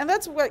 and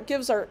that's what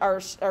gives our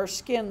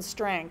skin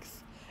strength.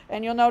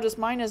 And you'll notice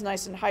mine is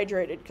nice and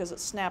hydrated because it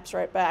snaps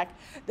right back.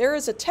 There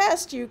is a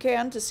test you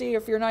can to see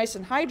if you're nice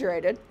and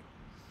hydrated,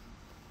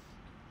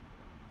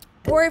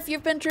 or if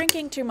you've been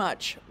drinking too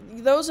much.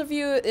 Those of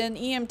you in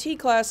EMT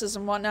classes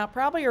and whatnot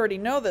probably already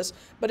know this,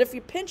 but if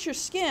you pinch your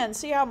skin,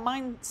 see how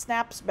mine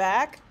snaps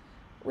back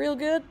real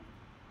good?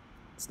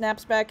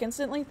 Snaps back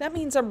instantly. That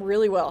means I'm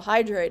really well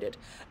hydrated.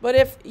 But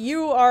if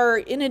you are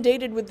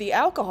inundated with the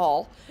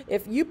alcohol,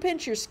 if you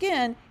pinch your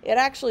skin, it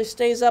actually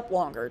stays up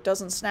longer. It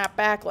doesn't snap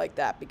back like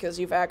that because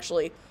you've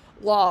actually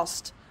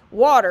lost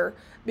water,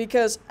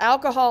 because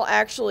alcohol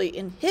actually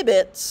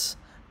inhibits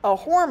a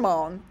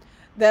hormone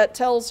that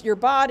tells your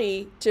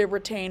body to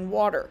retain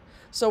water.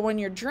 So when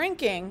you're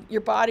drinking,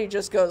 your body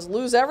just goes,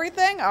 lose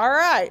everything? All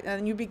right.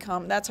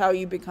 And that's how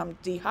you become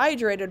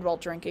dehydrated while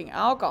drinking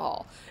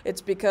alcohol.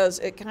 It's because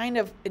it kind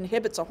of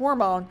inhibits a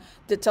hormone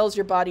that tells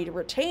your body to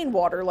retain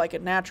water like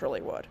it naturally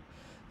would.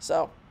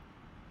 So,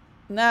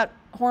 and that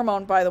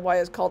hormone, by the way,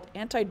 is called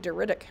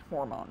antidiuretic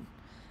hormone.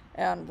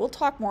 And we'll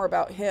talk more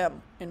about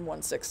him in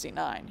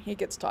 169. He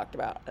gets talked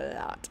about a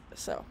lot.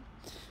 So,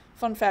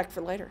 fun fact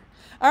for later.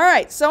 All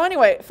right, so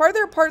anyway,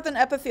 farther apart than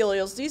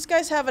epithelials, these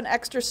guys have an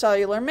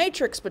extracellular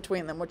matrix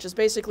between them, which is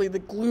basically the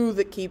glue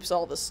that keeps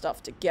all this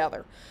stuff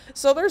together.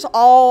 So there's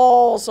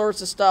all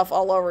sorts of stuff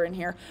all over in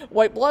here.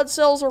 White blood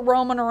cells are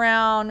roaming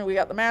around. We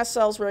got the mast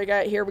cells we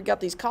got here. We got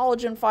these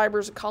collagen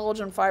fibers.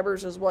 Collagen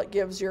fibers is what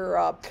gives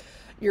your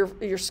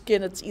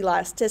skin its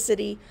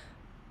elasticity,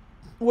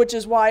 which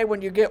is why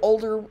when you get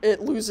older, it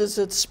loses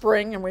its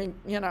spring, and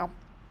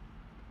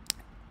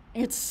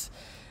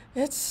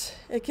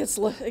it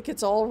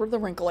gets all over the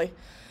wrinkly,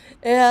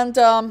 and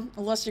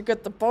unless you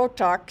get the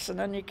Botox, and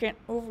then you can't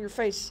move your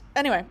face.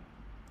 Anyway,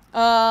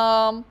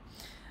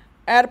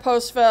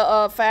 adipose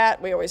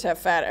fat. We always have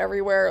fat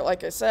everywhere.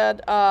 Like I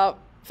said,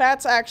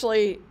 fat's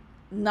actually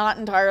not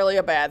entirely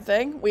a bad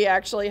thing. We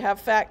actually have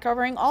fat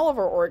covering all of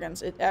our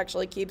organs. It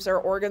actually keeps our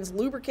organs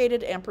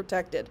lubricated and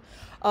protected.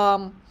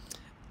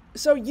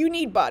 So you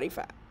need body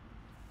fat.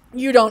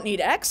 You don't need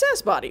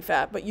excess body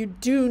fat, but you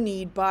do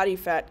need body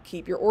fat to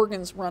keep your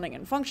organs running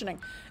and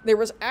functioning. There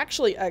was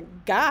actually a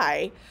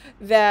guy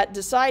that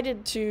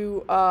decided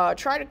to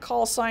try to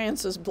call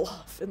science's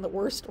bluff in the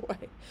worst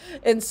way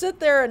and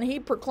sit there, and he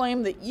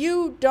proclaimed that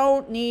you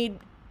don't need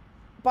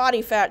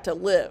body fat to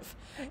live.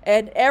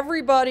 And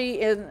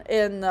everybody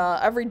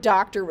every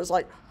doctor was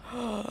like,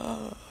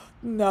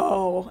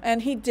 no.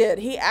 And he did.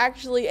 He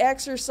actually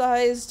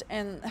exercised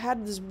and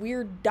had this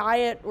weird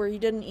diet where he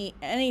didn't eat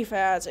any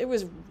fats. It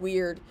was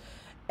weird.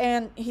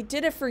 And he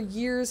did it for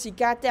years. He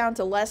got down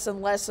to less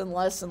and less and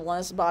less and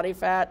less body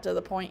fat to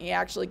the point he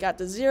actually got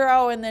to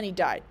 0, and then he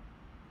died.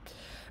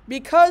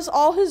 Because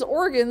all his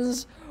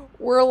organs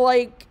were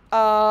like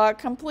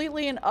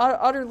completely and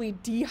utterly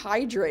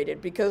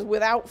dehydrated, because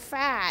without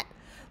fat,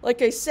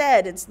 like I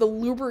said, it's the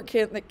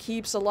lubricant that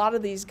keeps a lot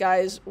of these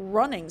guys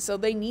running, so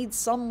they need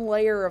some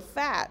layer of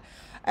fat.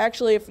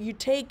 Actually, if you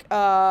take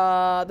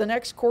the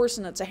next course,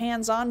 and it's a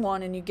hands-on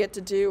one, and you get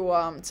to do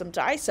some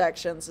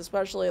dissections,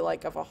 especially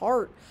like of a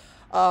heart,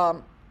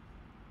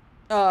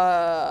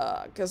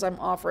 because I'm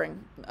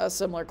offering a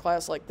similar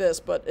class like this,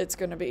 but it's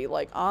going to be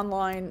like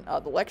online.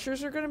 The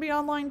lectures are going to be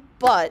online,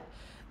 but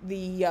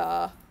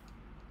the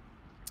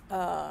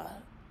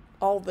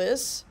all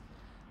this,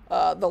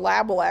 the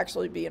lab will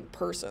actually be in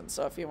person.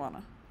 So if you want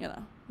to,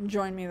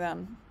 join me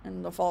then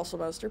in the fall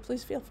semester,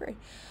 please feel free.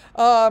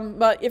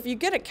 But if you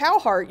get a cow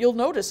heart, you'll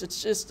notice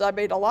it's just, a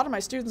lot of my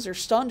students are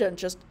stunned at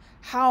just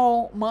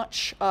how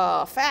much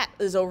fat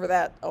is over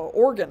that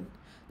organ.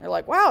 They're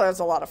like, wow, that's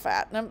a lot of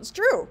fat. And it's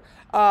true.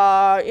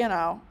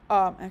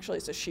 Actually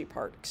it's a sheep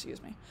heart,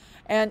 excuse me.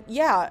 And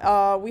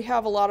yeah, we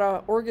have a lot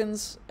of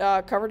organs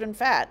covered in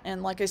fat.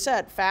 And like I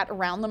said, fat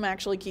around them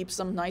actually keeps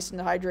them nice and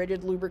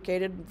hydrated,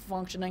 lubricated,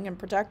 functioning, and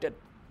protected.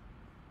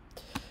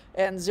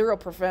 And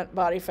 0%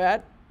 body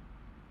fat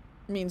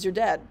means you're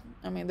dead.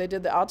 I mean, they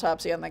did the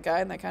autopsy on that guy,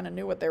 and they kind of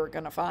knew what they were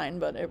going to find,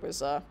 but it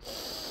was,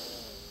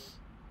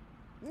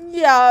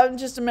 yeah,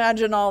 just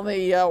imagine all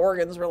the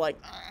organs were like,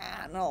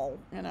 no,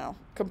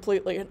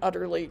 completely and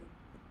utterly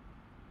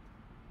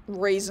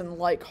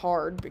raisin-like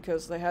hard,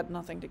 because they had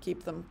nothing to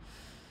keep them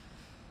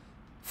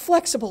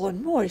flexible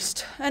and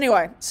moist.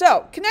 Anyway,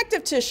 so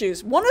connective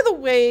tissues. One of the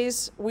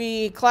ways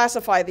we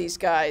classify these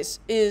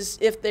guys is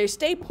if they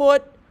stay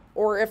put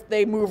or if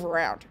they move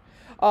around.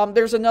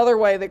 There's another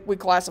way that we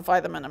classify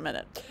them in a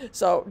minute.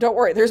 So don't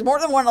worry. There's more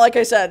than one. Like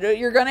I said,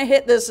 you're going to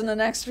hit this in the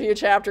next few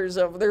chapters.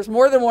 There's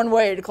more than one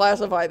way to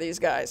classify these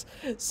guys.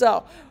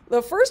 So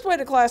the first way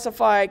to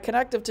classify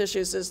connective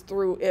tissues is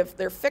through if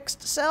they're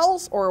fixed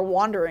cells or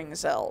wandering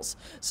cells.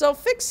 So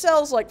fixed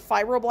cells like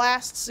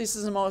fibroblasts, this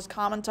is the most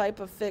common type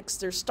of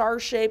fixed. They're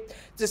star-shaped.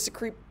 They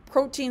secrete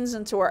proteins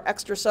into our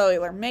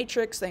extracellular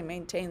matrix. They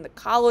maintain the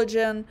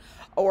collagen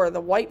or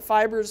the white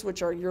fibers,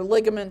 which are your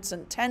ligaments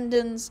and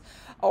tendons,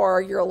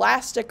 or your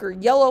elastic or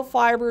yellow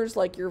fibers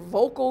like your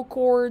vocal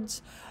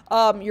cords,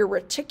 your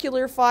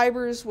reticular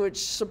fibers,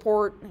 which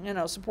support,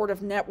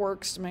 supportive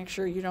networks to make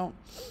sure you don't,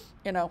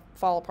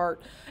 fall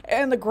apart.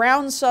 And the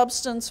ground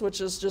substance,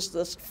 which is just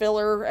this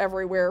filler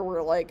everywhere.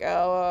 We're like,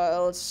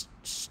 let's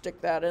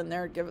stick that in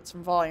there, give it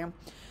some volume.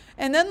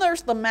 And then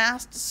there's the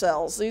mast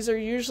cells. These are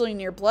usually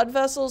near blood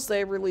vessels.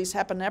 They release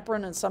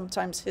epinephrine and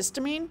sometimes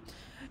histamine.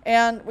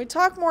 And we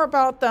talk more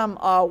about them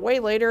way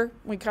later.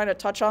 We kind of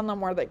touch on them,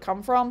 where they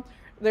come from.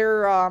 They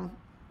come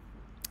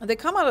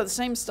out of the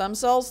same stem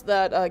cells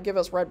that give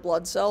us red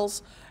blood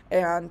cells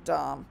and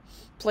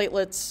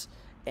platelets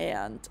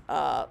and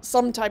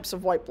some types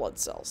of white blood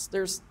cells.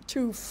 There's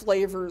 2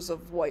 flavors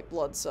of white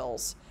blood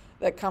cells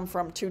that come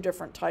from 2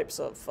 different types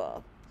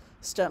of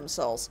stem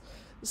cells.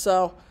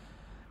 So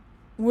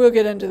we'll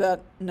get into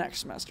that next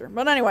semester.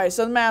 But anyway,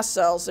 so the mast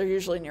cells, they're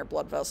usually near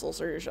blood vessels.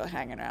 They're usually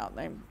hanging out.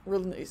 They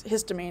release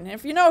histamine.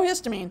 If you know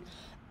histamine,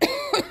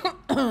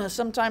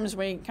 sometimes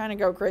we kind of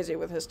go crazy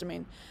with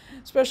histamine,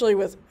 especially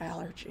with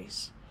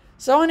allergies.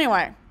 So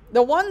anyway,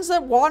 the ones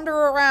that wander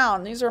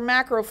around, these are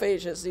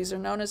macrophages. These are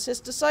known as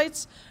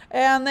histocytes,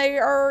 And they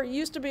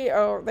used to be,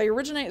 they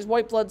originate as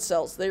white blood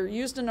cells. They're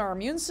used in our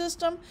immune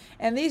system,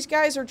 and these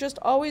guys are just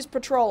always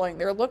patrolling.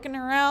 They're looking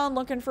around,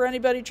 looking for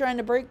anybody trying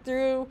to break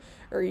through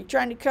or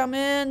trying to come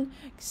in,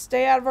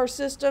 stay out of our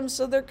system.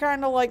 So they're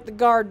kind of like the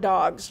guard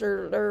dogs.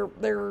 They're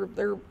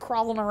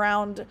crawling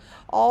around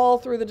all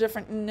through the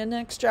different. In the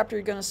next chapter,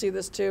 you're going to see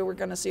this too. We're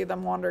going to see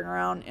them wandering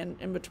around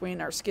in between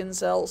our skin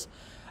cells,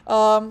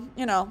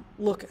 you know,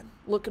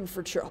 looking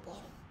for trouble.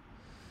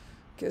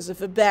 Because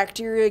if a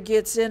bacteria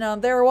gets in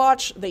on their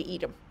watch, they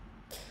eat them.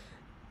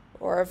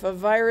 Or if a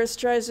virus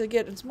tries to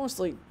get, it's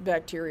mostly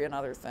bacteria and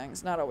other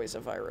things, not always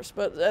a virus,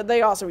 but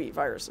they also eat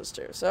viruses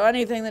too. So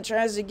anything that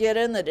tries to get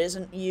in that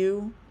isn't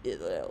you,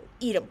 it'll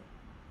eat them.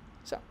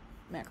 So,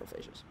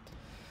 macrophages.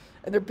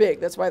 And they're big,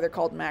 that's why they're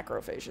called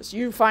macrophages.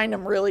 You find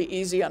them really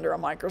easy under a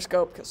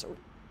microscope because they're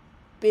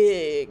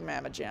big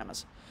mamma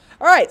jammas.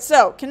 All right,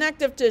 so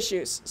connective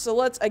tissues. So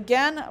let's,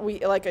 again,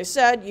 like I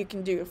said, you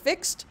can do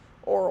fixed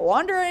or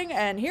wandering,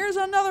 and here's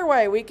another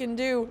way. We can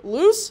do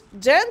loose,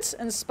 dense,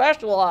 and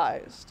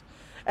specialized.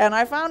 And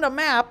I found a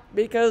map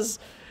because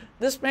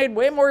this made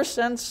way more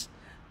sense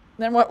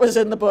than what was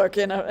in the book,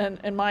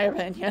 in my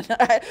opinion.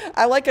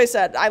 Like I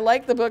said, I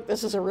like the book.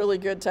 This is a really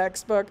good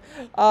textbook.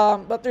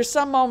 But there's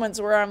some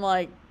moments where I'm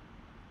like,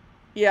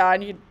 yeah, I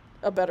need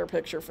a better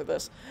picture for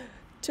this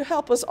to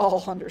help us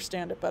all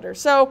understand it better.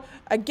 So,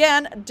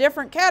 again,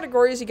 different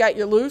categories. You got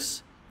your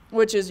loose,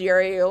 which is your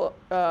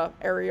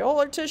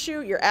areolar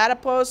tissue, your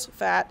adipose,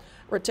 fat,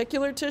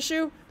 reticular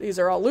tissue. These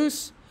are all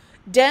loose.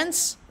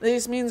 Dense,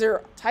 these means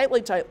they're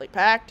tightly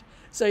packed.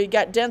 So you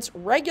got dense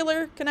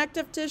regular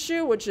connective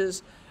tissue, which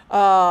is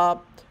the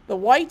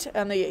white,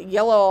 and the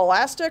yellow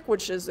elastic,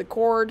 which is the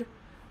cord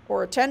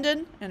or a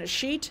tendon and a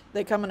sheet.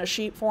 They come in a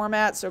sheet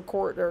format, so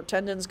cord or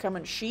tendons come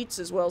in sheets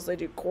as well as they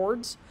do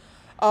cords.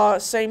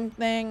 Same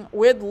thing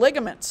with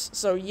ligaments.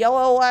 So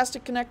yellow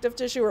elastic connective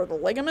tissue are the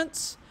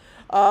ligaments.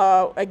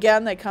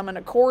 Again, they come in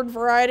a cord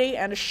variety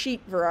and a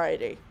sheet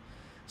variety.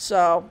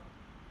 So,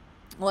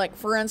 like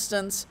for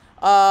instance,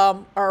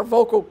 our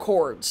vocal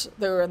cords,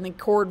 they're in the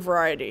cord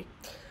variety.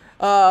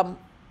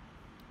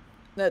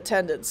 The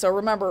tendon. So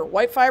remember,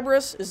 white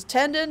fibrous is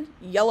tendon,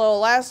 yellow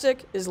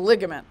elastic is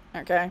ligament.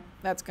 Okay,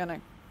 that's going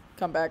to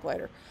come back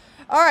later.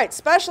 All right,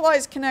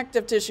 specialized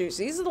connective tissues.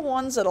 These are the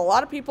ones that a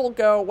lot of people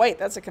go, wait,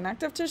 that's a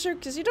connective tissue?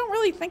 Because you don't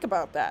really think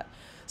about that.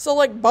 So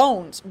like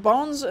bones,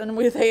 and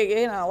we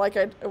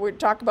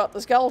talk about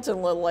the skeleton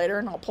a little later,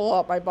 and I'll pull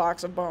out my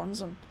box of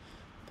bones and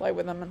play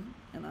with them,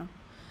 and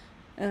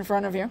in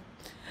front of you.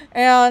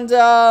 And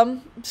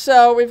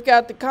so we've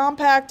got the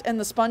compact and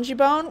the spongy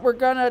bone.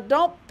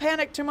 Don't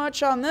panic too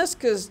much on this,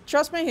 because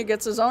trust me, he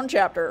gets his own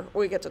chapter.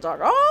 We get to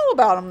talk all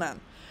about him then.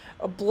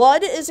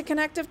 Blood is a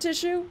connective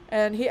tissue,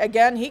 and he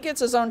gets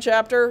his own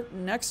chapter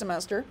next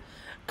semester.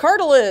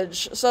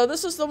 Cartilage. So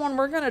this is the one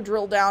we're going to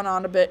drill down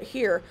on a bit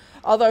here.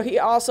 Although he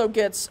also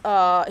gets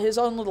his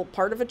own little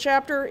part of a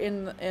chapter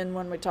in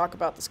when we talk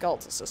about the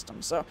skeletal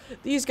system. So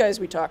these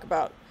guys we talk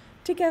about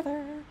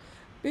together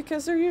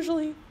because they're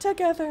usually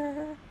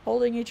together,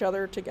 holding each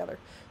other together.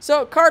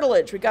 So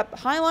cartilage. We got the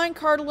hyaline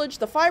cartilage,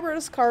 the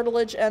fibrous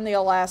cartilage, and the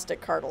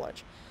elastic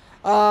cartilage.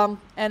 And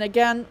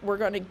again, we're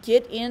going to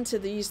get into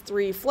these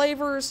three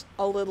flavors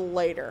a little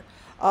later.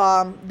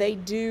 We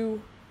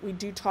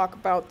do talk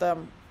about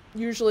them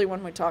usually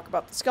when we talk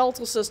about the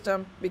skeletal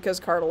system, because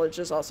cartilage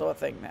is also a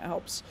thing that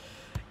helps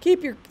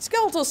keep your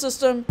skeletal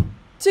system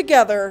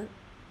together,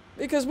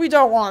 because we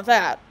don't want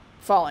that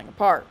falling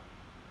apart.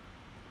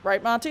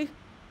 Right, Monty?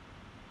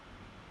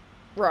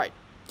 Right.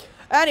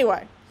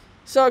 Anyway,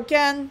 so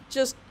again,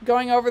 just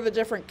going over the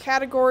different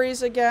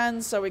categories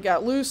again. So we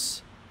got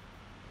loose,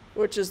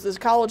 which is the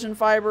collagen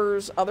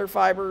fibers, other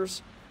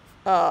fibers,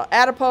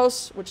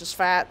 adipose, which is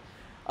fat,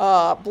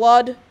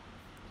 blood.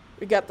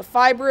 We got the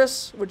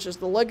fibrous, which is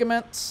the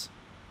ligaments,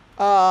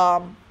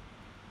 the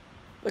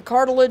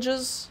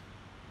cartilages,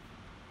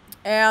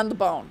 and the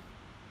bone.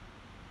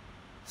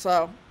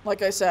 So,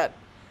 like I said,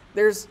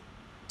 there's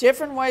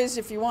different ways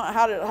if you want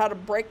how to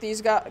break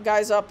these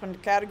guys up into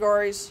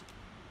categories.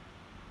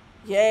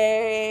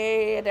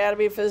 Yay,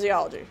 anatomy of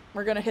physiology.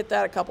 We're going to hit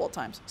that a couple of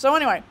times. So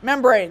anyway,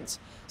 membranes.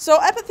 So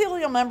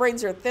epithelial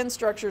membranes are thin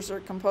structures that are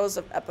composed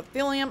of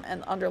epithelium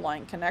and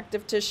underlying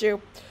connective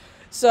tissue.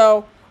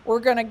 So we're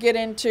going to get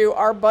into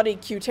our buddy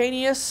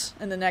cutaneous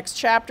in the next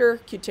chapter.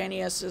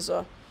 Cutaneous is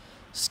a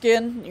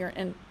skin, your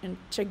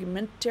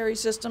integumentary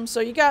system. So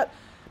you got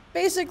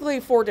basically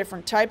 4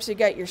 different types. You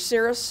got your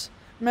serous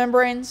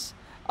membranes.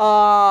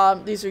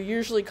 These are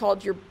usually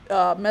called your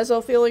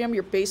mesothelium,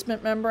 your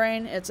basement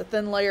membrane. It's a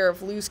thin layer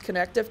of loose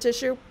connective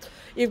tissue.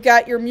 You've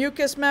got your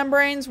mucous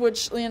membranes,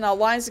 which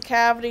lines the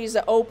cavities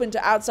that open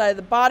to outside of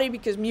the body,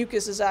 because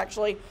mucus is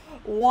actually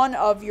one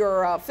of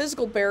your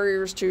physical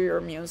barriers to your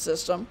immune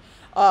system.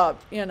 To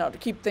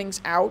keep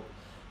things out.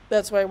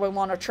 That's why we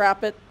want to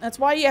trap it. That's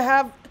why you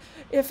have,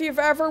 if you've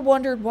ever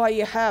wondered why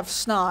you have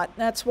snot,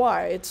 that's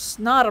why. It's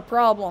not a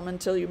problem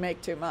until you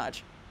make too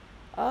much.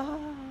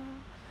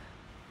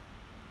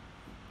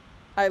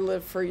 I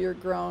live for your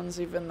groans,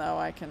 even though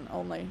I can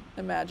only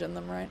imagine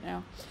them right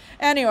now.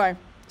 Anyway,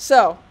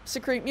 so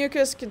secrete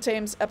mucus,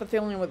 contains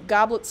epithelium with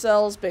goblet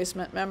cells,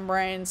 basement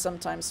membrane,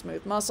 sometimes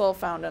smooth muscle,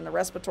 found in the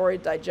respiratory,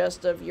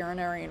 digestive,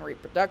 urinary, and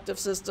reproductive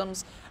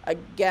systems.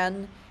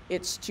 Again,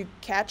 it's to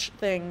catch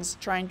things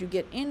trying to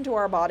get into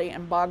our body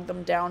and bog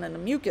them down in the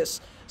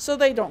mucus so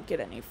they don't get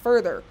any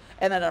further.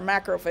 And then a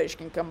macrophage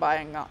can come by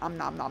and go,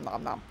 nom, nom,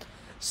 nom, nom.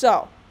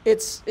 So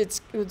it's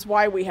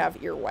why we have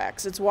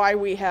earwax. It's why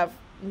we have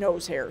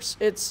nose hairs.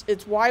 It's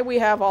why we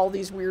have all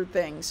these weird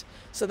things.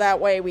 So that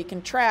way we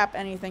can trap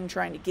anything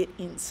trying to get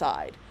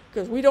inside.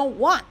 Because we don't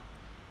want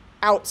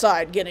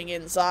outside getting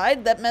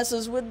inside. That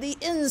messes with the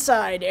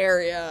inside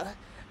area.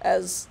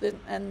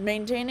 And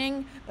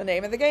maintaining the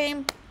name of the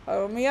game,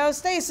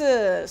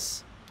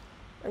 homeostasis.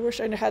 I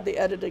wish I had the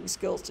editing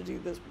skills to do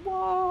this.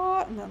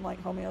 What? And then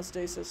like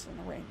homeostasis and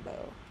a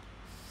rainbow.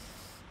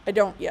 I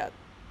don't yet.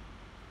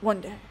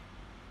 One day.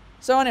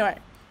 So anyway,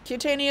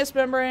 cutaneous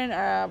membrane,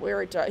 we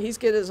already talked. He's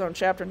get his own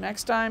chapter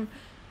next time.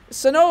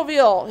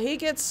 Synovial, he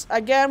gets,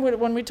 again,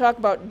 when we talk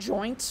about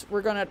joints,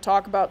 we're going to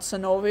talk about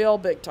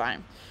synovial big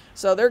time.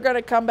 So they're going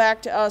to come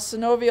back to us.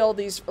 Synovial,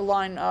 these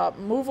line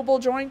movable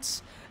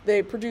joints.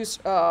 They produce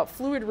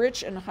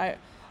fluid-rich and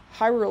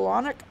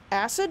hyaluronic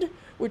acid,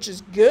 which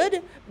is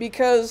good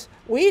because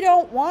we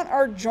don't want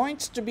our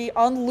joints to be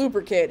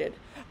unlubricated.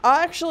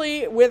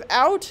 Actually,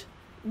 without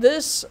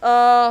this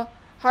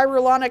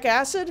hyaluronic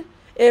acid,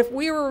 if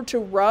we were to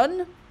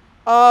run,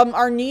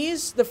 our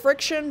knees, the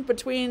friction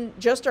between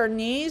just our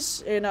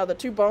knees, the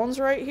two bones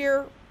right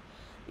here,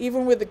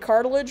 even with the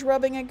cartilage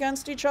rubbing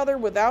against each other,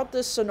 without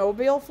this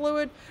synovial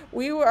fluid,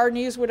 our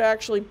knees would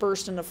actually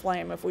burst into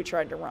flame if we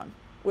tried to run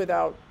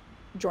without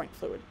joint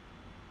fluid.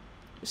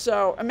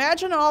 So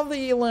imagine all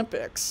the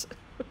Olympics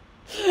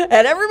and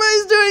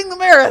everybody's doing the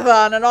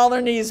marathon and all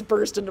their knees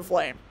burst into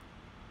flame.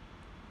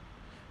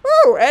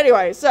 Woo!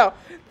 Anyway, so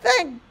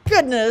thank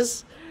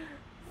goodness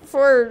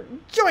for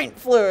joint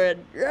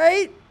fluid,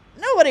 right?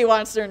 Nobody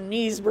wants their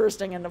knees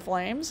bursting into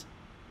flames.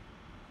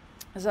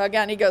 So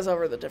again, he goes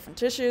over the different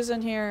tissues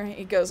in here.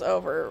 He goes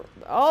over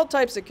all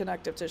types of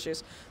connective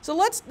tissues. So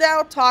let's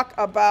now talk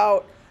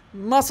about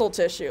muscle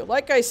tissue.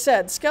 Like I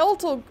said,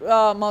 skeletal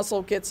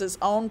muscle gets its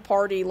own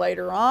party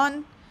later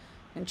on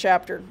in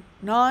chapter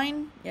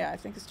 9. Yeah, I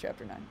think it's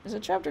chapter 9. Is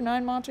it chapter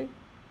 9, Monty?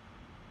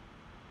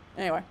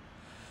 Anyway.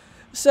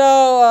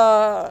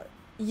 So,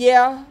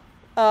 yeah.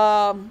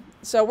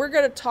 So we're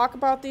going to talk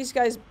about these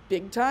guys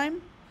big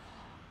time.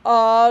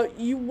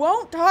 You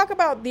won't talk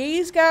about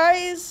these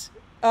guys.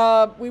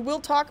 We will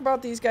talk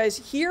about these guys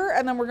here,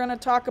 and then we're going to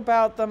talk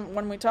about them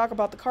when we talk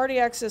about the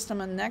cardiac system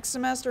in next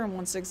semester in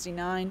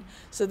 169.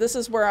 So this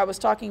is where I was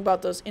talking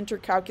about those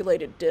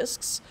intercalculated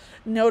discs.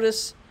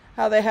 Notice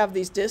how they have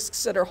these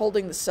discs that are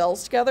holding the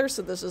cells together.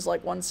 So this is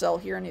like one cell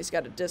here, and he's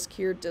got a disc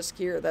here,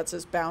 that's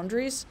his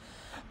boundaries.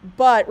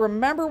 But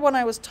remember when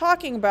I was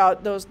talking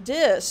about those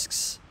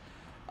discs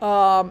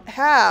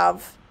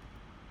have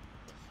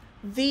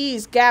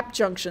these gap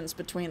junctions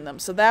between them.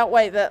 So that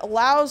way that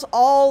allows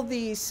all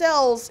the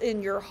cells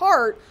in your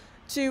heart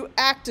to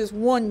act as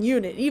one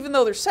unit. Even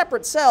though they're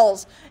separate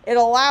cells, it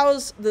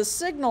allows the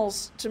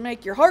signals to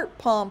make your heart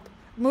pump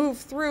move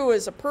through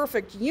as a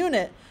perfect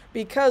unit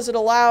because it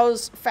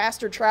allows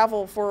faster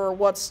travel for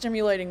what's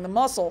stimulating the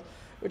muscle,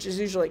 which is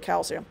usually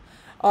calcium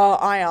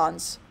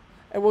ions.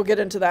 And we'll get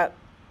into that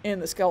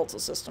in the skeletal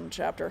system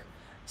chapter.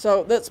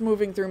 So that's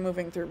moving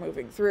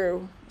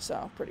through.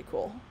 So pretty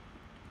cool.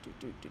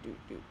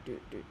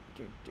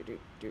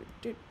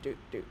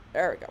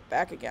 There we go,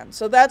 back again.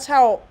 So that's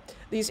how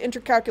these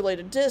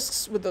intercalculated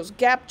discs with those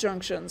gap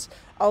junctions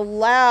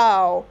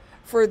allow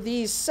for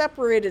these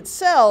separated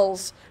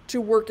cells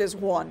to work as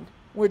one,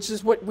 which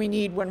is what we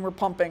need when we're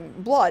pumping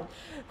blood.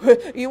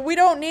 We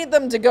don't need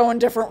them to go in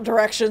different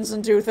directions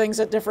and do things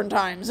at different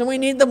times, and we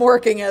need them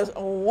working as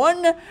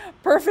one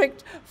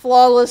perfect,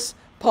 flawless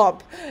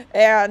pump.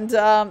 And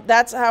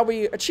that's how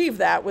we achieve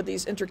that with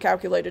these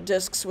intercalculated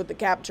discs with the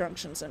gap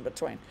junctions in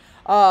between.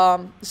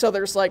 So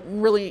there's like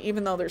really,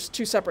 even though there's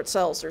two separate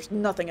cells, there's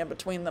nothing in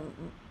between them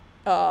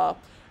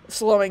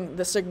slowing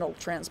the signal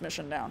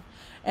transmission down.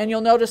 And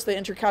you'll notice the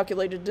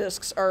intercalculated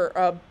discs are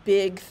a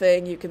big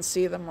thing. You can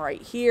see them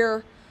right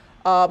here.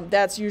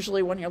 That's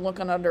usually when you're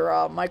looking under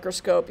a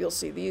microscope, you'll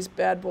see these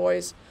bad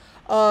boys.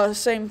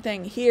 Same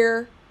thing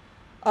here.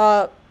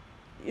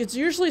 It's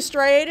usually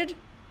striated.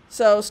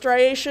 So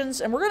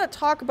striations, and we're going to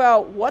talk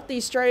about what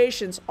these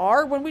striations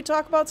are when we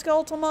talk about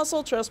skeletal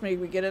muscle. Trust me,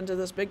 we get into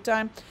this big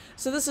time.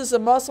 So this is a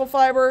muscle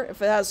fiber.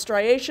 If it has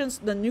striations,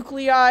 the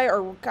nuclei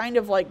are kind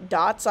of like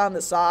dots on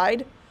the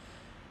side.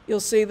 You'll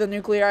see the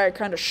nuclei are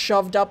kind of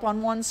shoved up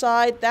on one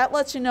side. That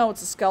lets you know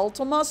it's a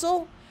skeletal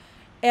muscle.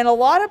 And a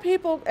lot of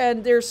people,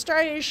 and there's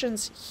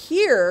striations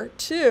here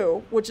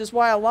too, which is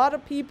why a lot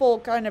of people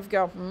kind of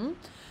go,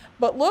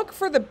 But look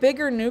for the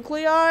bigger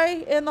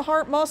nuclei in the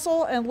heart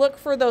muscle and look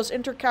for those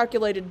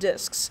intercalculated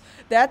discs.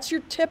 That's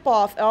your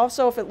tip-off.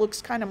 Also, if it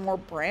looks kind of more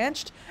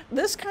branched,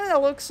 this kind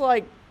of looks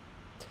like,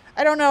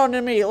 I don't know,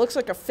 to me, it looks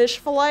like a fish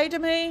fillet to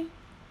me.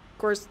 Of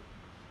course,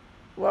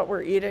 what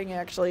we're eating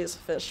actually is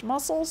fish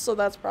muscle, so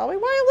that's probably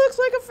why it looks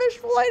like a fish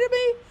fillet to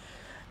me.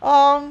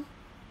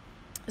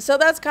 So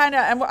that's kind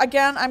of, and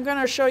again, I'm going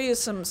to show you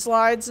some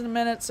slides in a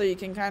minute so you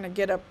can kind of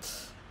get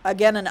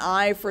an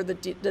eye for the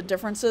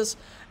differences.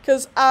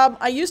 Because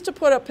I used to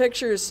put up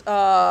pictures,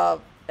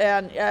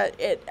 and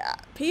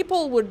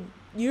people would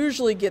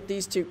usually get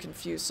these two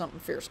confused, something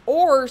fierce,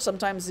 or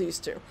sometimes these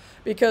two,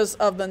 because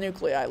of the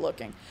nuclei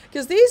looking.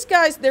 Because these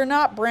guys, they're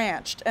not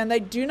branched, and they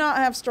do not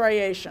have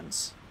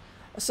striations.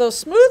 So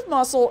smooth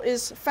muscle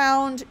is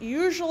found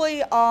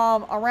usually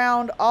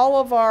around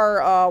all of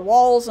our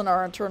walls and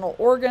our internal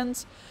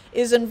organs,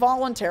 is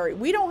involuntary.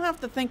 We don't have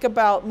to think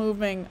about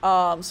moving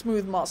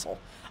smooth muscle,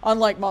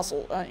 unlike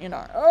muscle,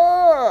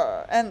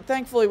 and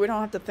thankfully we don't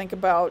have to think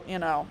about,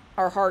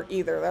 our heart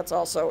either. That's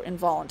also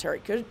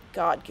involuntary. Good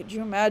God, could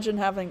you imagine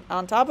having,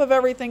 on top of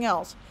everything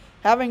else,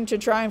 having to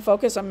try and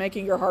focus on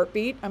making your heart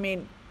beat? I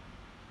mean,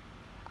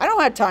 I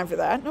don't have time for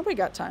that. Nobody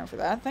got time for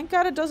that. Thank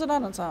God it does it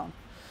on its own.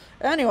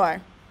 Anyway,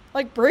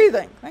 like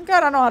breathing. Thank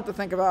God I don't have to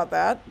think about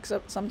that,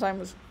 except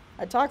sometimes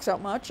I talk so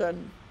much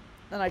and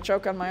then I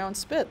choke on my own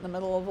spit in the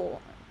middle of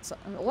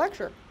a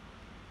lecture.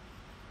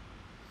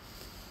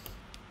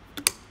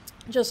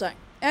 Just saying.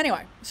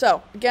 Anyway,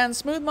 so again,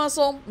 smooth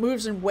muscle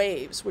moves in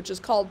waves, which is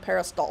called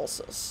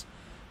peristalsis.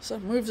 So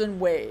it moves in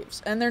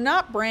waves. And they're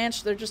not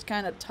branched, they're just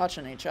kind of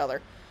touching each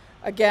other.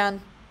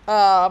 Again,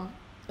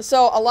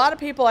 so a lot of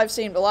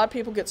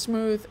people get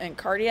smooth and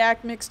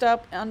cardiac mixed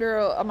up under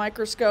a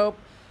microscope.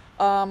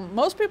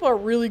 Most people are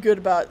really good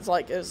about, it's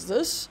like, is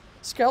this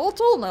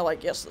skeletal? And they're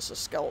like, yes, this is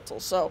skeletal.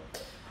 So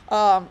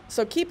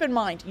keep in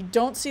mind, you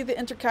don't see the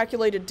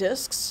intercalculated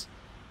discs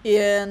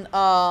in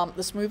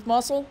the smooth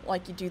muscle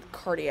like you do the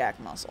cardiac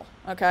muscle,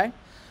 okay?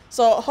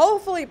 So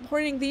hopefully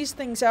pointing these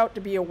things out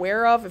to be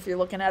aware of if you're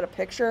looking at a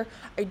picture.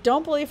 I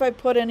don't believe I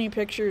put any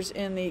pictures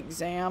in the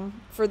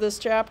exam for this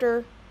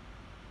chapter,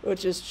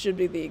 which should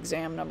be the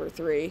exam number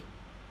 3.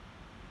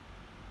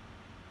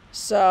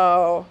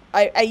 So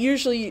I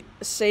usually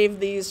save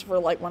these for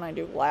like when I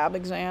do lab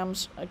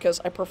exams,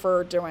 because I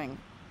prefer doing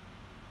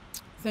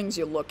things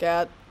you look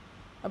at.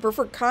 I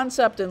prefer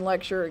concept and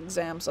lecture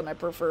exams, and I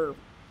prefer,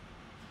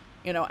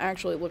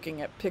 actually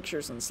looking at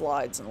pictures and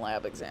slides in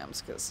lab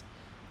exams, because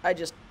I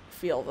just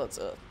feel that's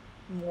a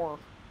more,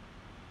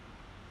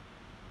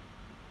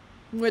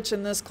 which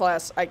in this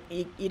class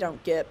you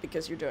don't get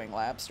because you're doing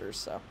labsters,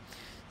 so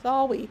it's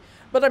all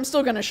but I'm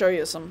still going to show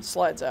you some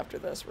slides after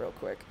this real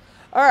quick.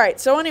 All right,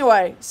 so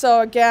anyway,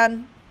 so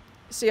again,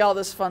 see all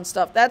this fun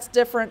stuff. That's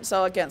different.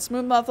 So again,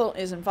 smooth muscle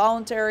is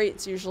involuntary.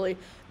 It's usually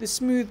the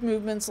smooth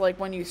movements, like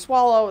when you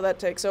swallow, that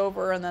takes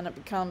over, and then it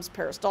becomes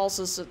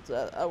peristalsis. It's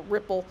a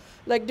ripple,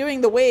 like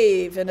doing the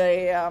wave in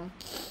a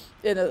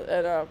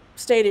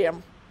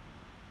stadium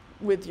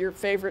with your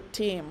favorite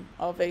team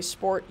of a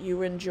sport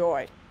you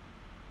enjoy.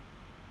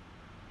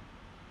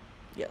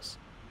 Yes,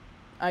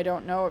 I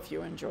don't know if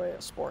you enjoy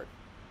a sport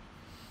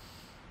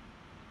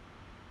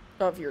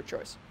of your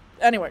choice.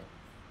 Anyway,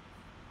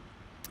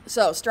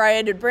 so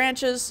striated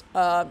branches,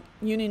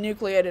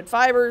 uninucleated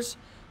fibers,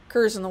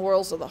 occurs in the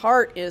whorls of the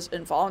heart, is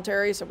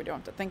involuntary, so we don't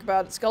have to think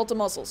about it. Skeletal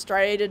muscle,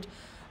 striated,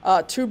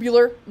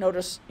 tubular,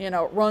 notice, it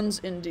runs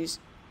in these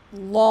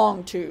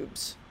long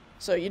tubes,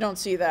 so you don't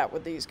see that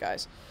with these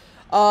guys.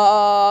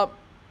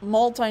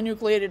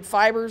 Multinucleated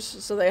fibers,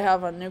 so they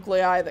have a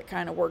nuclei that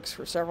kind of works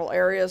for several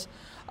areas.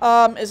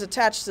 Is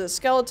attached to the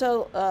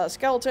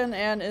skeleton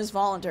and is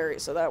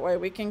voluntary, so that way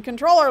we can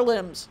control our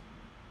limbs,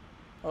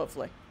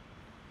 hopefully.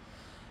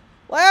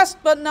 Last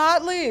but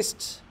not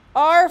least,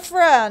 our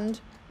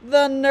friend,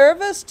 the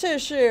nervous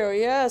tissue.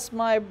 Yes,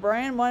 my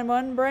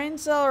one brain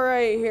cell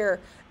right here.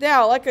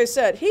 Now, like I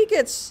said, he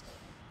gets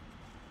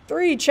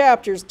 3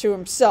 chapters to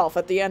himself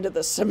at the end of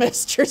the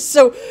semester,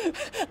 so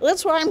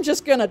that's why I'm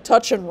just going to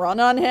touch and run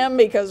on him,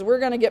 because we're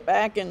going to get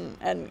back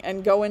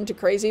and go into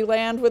crazy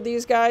land with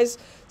these guys.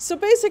 So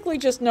basically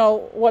just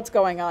know what's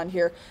going on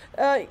here.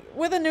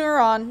 With a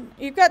neuron,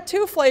 you've got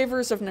 2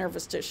 flavors of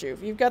nervous tissue.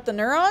 You've got the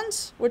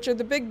neurons, which are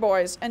the big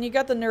boys, and you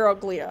got the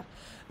neuroglia.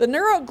 The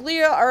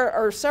neuroglia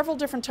are several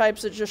different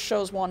types. It just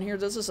shows one here.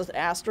 This is an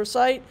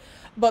astrocyte,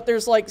 but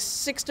there's like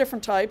 6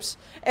 different types,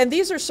 and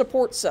these are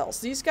support cells.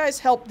 These guys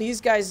help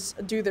these guys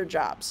do their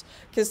jobs,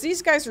 because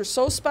these guys are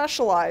so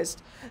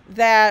specialized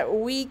that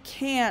we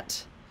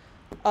can't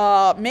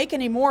make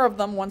any more of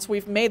them once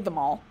we've made them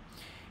all.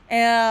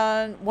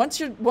 And once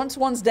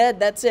one's dead,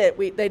 that's it.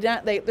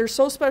 They're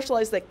so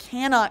specialized they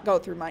cannot go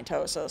through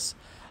mitosis.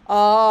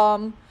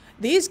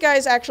 These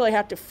guys actually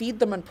have to feed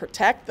them and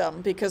protect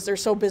them because they're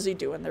so busy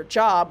doing their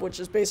job, which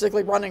is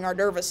basically running our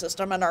nervous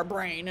system and our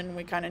brain, and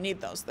we kind of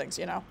need those things,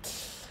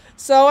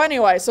 So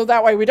anyway, so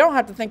that way we don't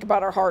have to think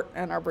about our heart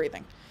and our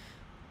breathing,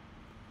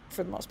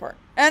 for the most part.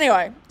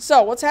 Anyway,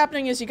 so what's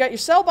happening is you got your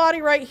cell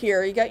body right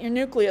here, you got your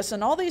nucleus,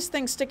 and all these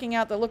things sticking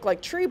out that look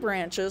like tree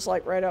branches,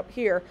 like right up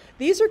here.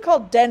 These are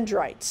called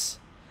dendrites,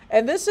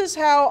 and this is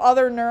how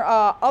other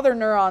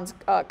neurons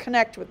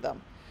connect with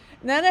them.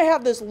 And then they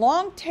have this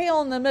long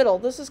tail in the middle.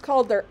 This is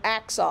called their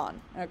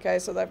axon. Okay,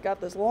 so they've got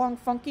this long,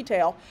 funky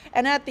tail.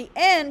 And at the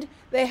end,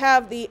 they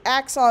have the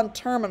axon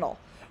terminal,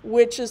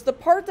 which is the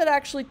part that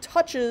actually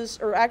touches,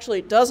 or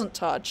actually doesn't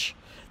touch.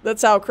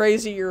 That's how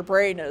crazy your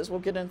brain is. We'll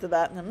get into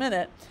that in a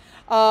minute.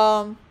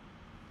 That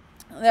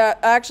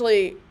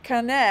actually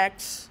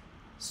connects,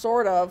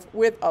 sort of,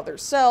 with other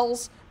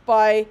cells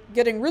by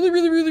getting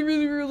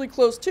really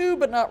close to,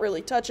 but not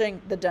really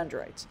touching, the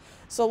dendrites.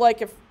 So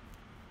like if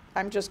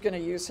I'm just going to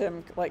use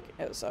him like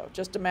so.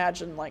 Just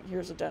imagine like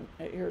here's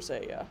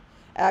a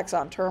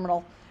axon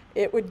terminal.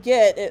 It would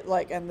get it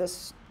like, and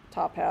this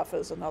top half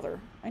is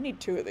another. I need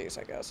 2 of these,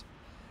 I guess.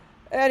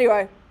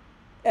 Anyway,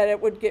 and it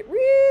would get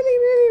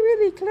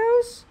really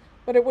close,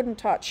 but it wouldn't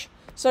touch.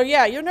 So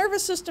yeah, your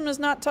nervous system is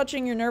not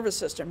touching your nervous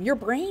system. Your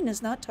brain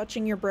is not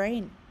touching your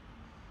brain.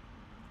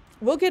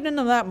 We'll get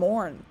into that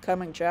more in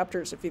coming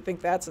chapters if you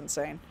think that's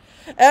insane.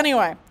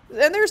 Anyway,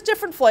 and there's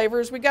different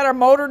flavors. We got our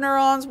motor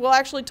neurons. We'll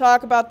actually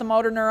talk about the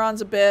motor neurons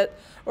a bit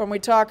when we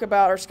talk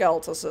about our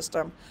skeletal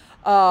system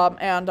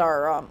and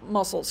our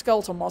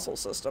skeletal muscle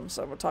system.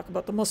 So we'll talk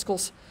about the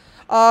muscles.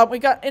 We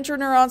got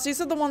interneurons.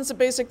 These are the ones that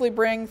basically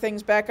bring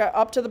things back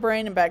up to the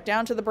brain and back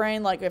down to the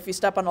brain. Like if you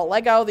step on a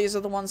Lego, these are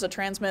the ones that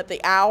transmit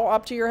the ow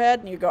up to your head,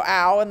 and you go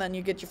ow, and then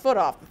you get your foot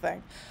off the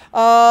thing.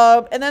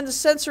 And then the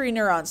sensory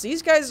neurons.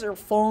 These guys are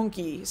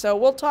funky. So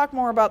we'll talk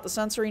more about the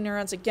sensory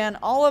neurons. Again,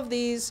 all of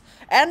these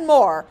and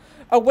more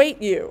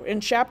await you in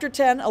Chapter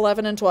 10,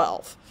 11, and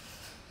 12.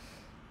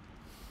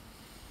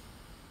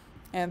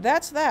 And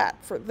that's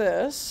that for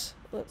this.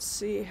 Let's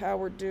see how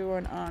we're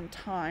doing on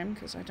time,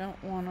 because I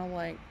don't want to,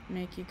 like,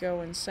 make you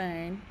go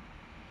insane.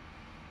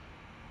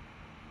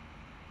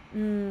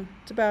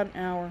 It's about an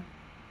hour.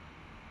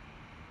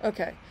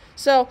 Okay,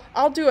 so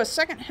I'll do a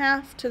second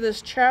half to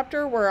this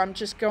chapter where I'm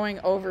just going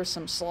over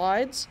some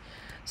slides,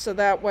 so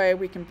that way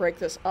we can break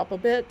this up a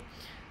bit,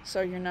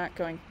 so you're not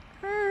going,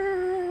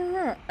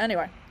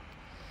 anyway,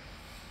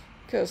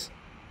 because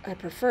I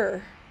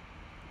prefer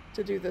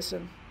to do this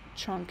in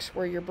chunks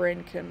where your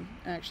brain can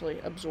actually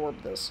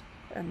absorb this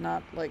and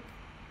not like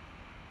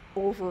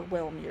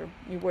overwhelm you,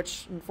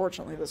 which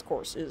unfortunately this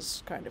course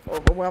is kind of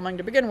overwhelming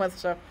to begin with,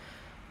 so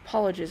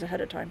apologies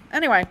ahead of time.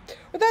 Anyway,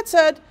 with that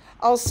said,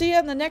 I'll see you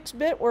in the next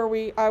bit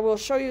where I will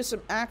show you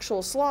some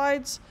actual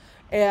slides,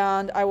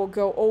 and I will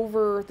go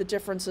over the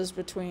differences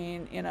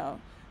between, you know,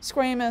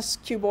 squamous,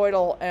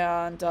 cuboidal,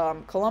 and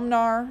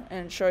columnar,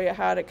 and show you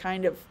how to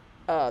kind of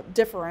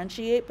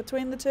differentiate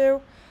between the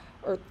two,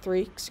 or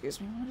 3,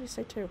 excuse me, what did I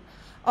say 2?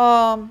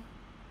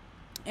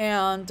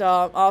 And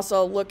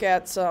also we'll look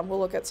at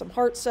some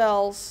heart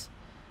cells.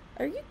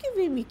 Are you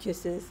giving me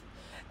kisses?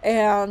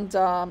 And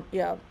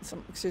yeah,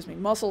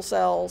 muscle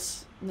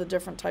cells, the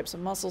different types of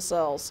muscle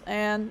cells.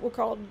 And we'll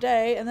call it a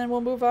day, and then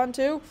we'll move on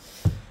to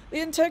the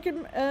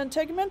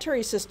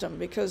integumentary system,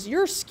 because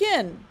your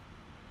skin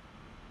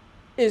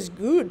is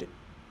good.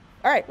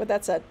 All right, with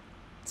that said,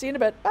 see you in a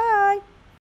bit. Bye.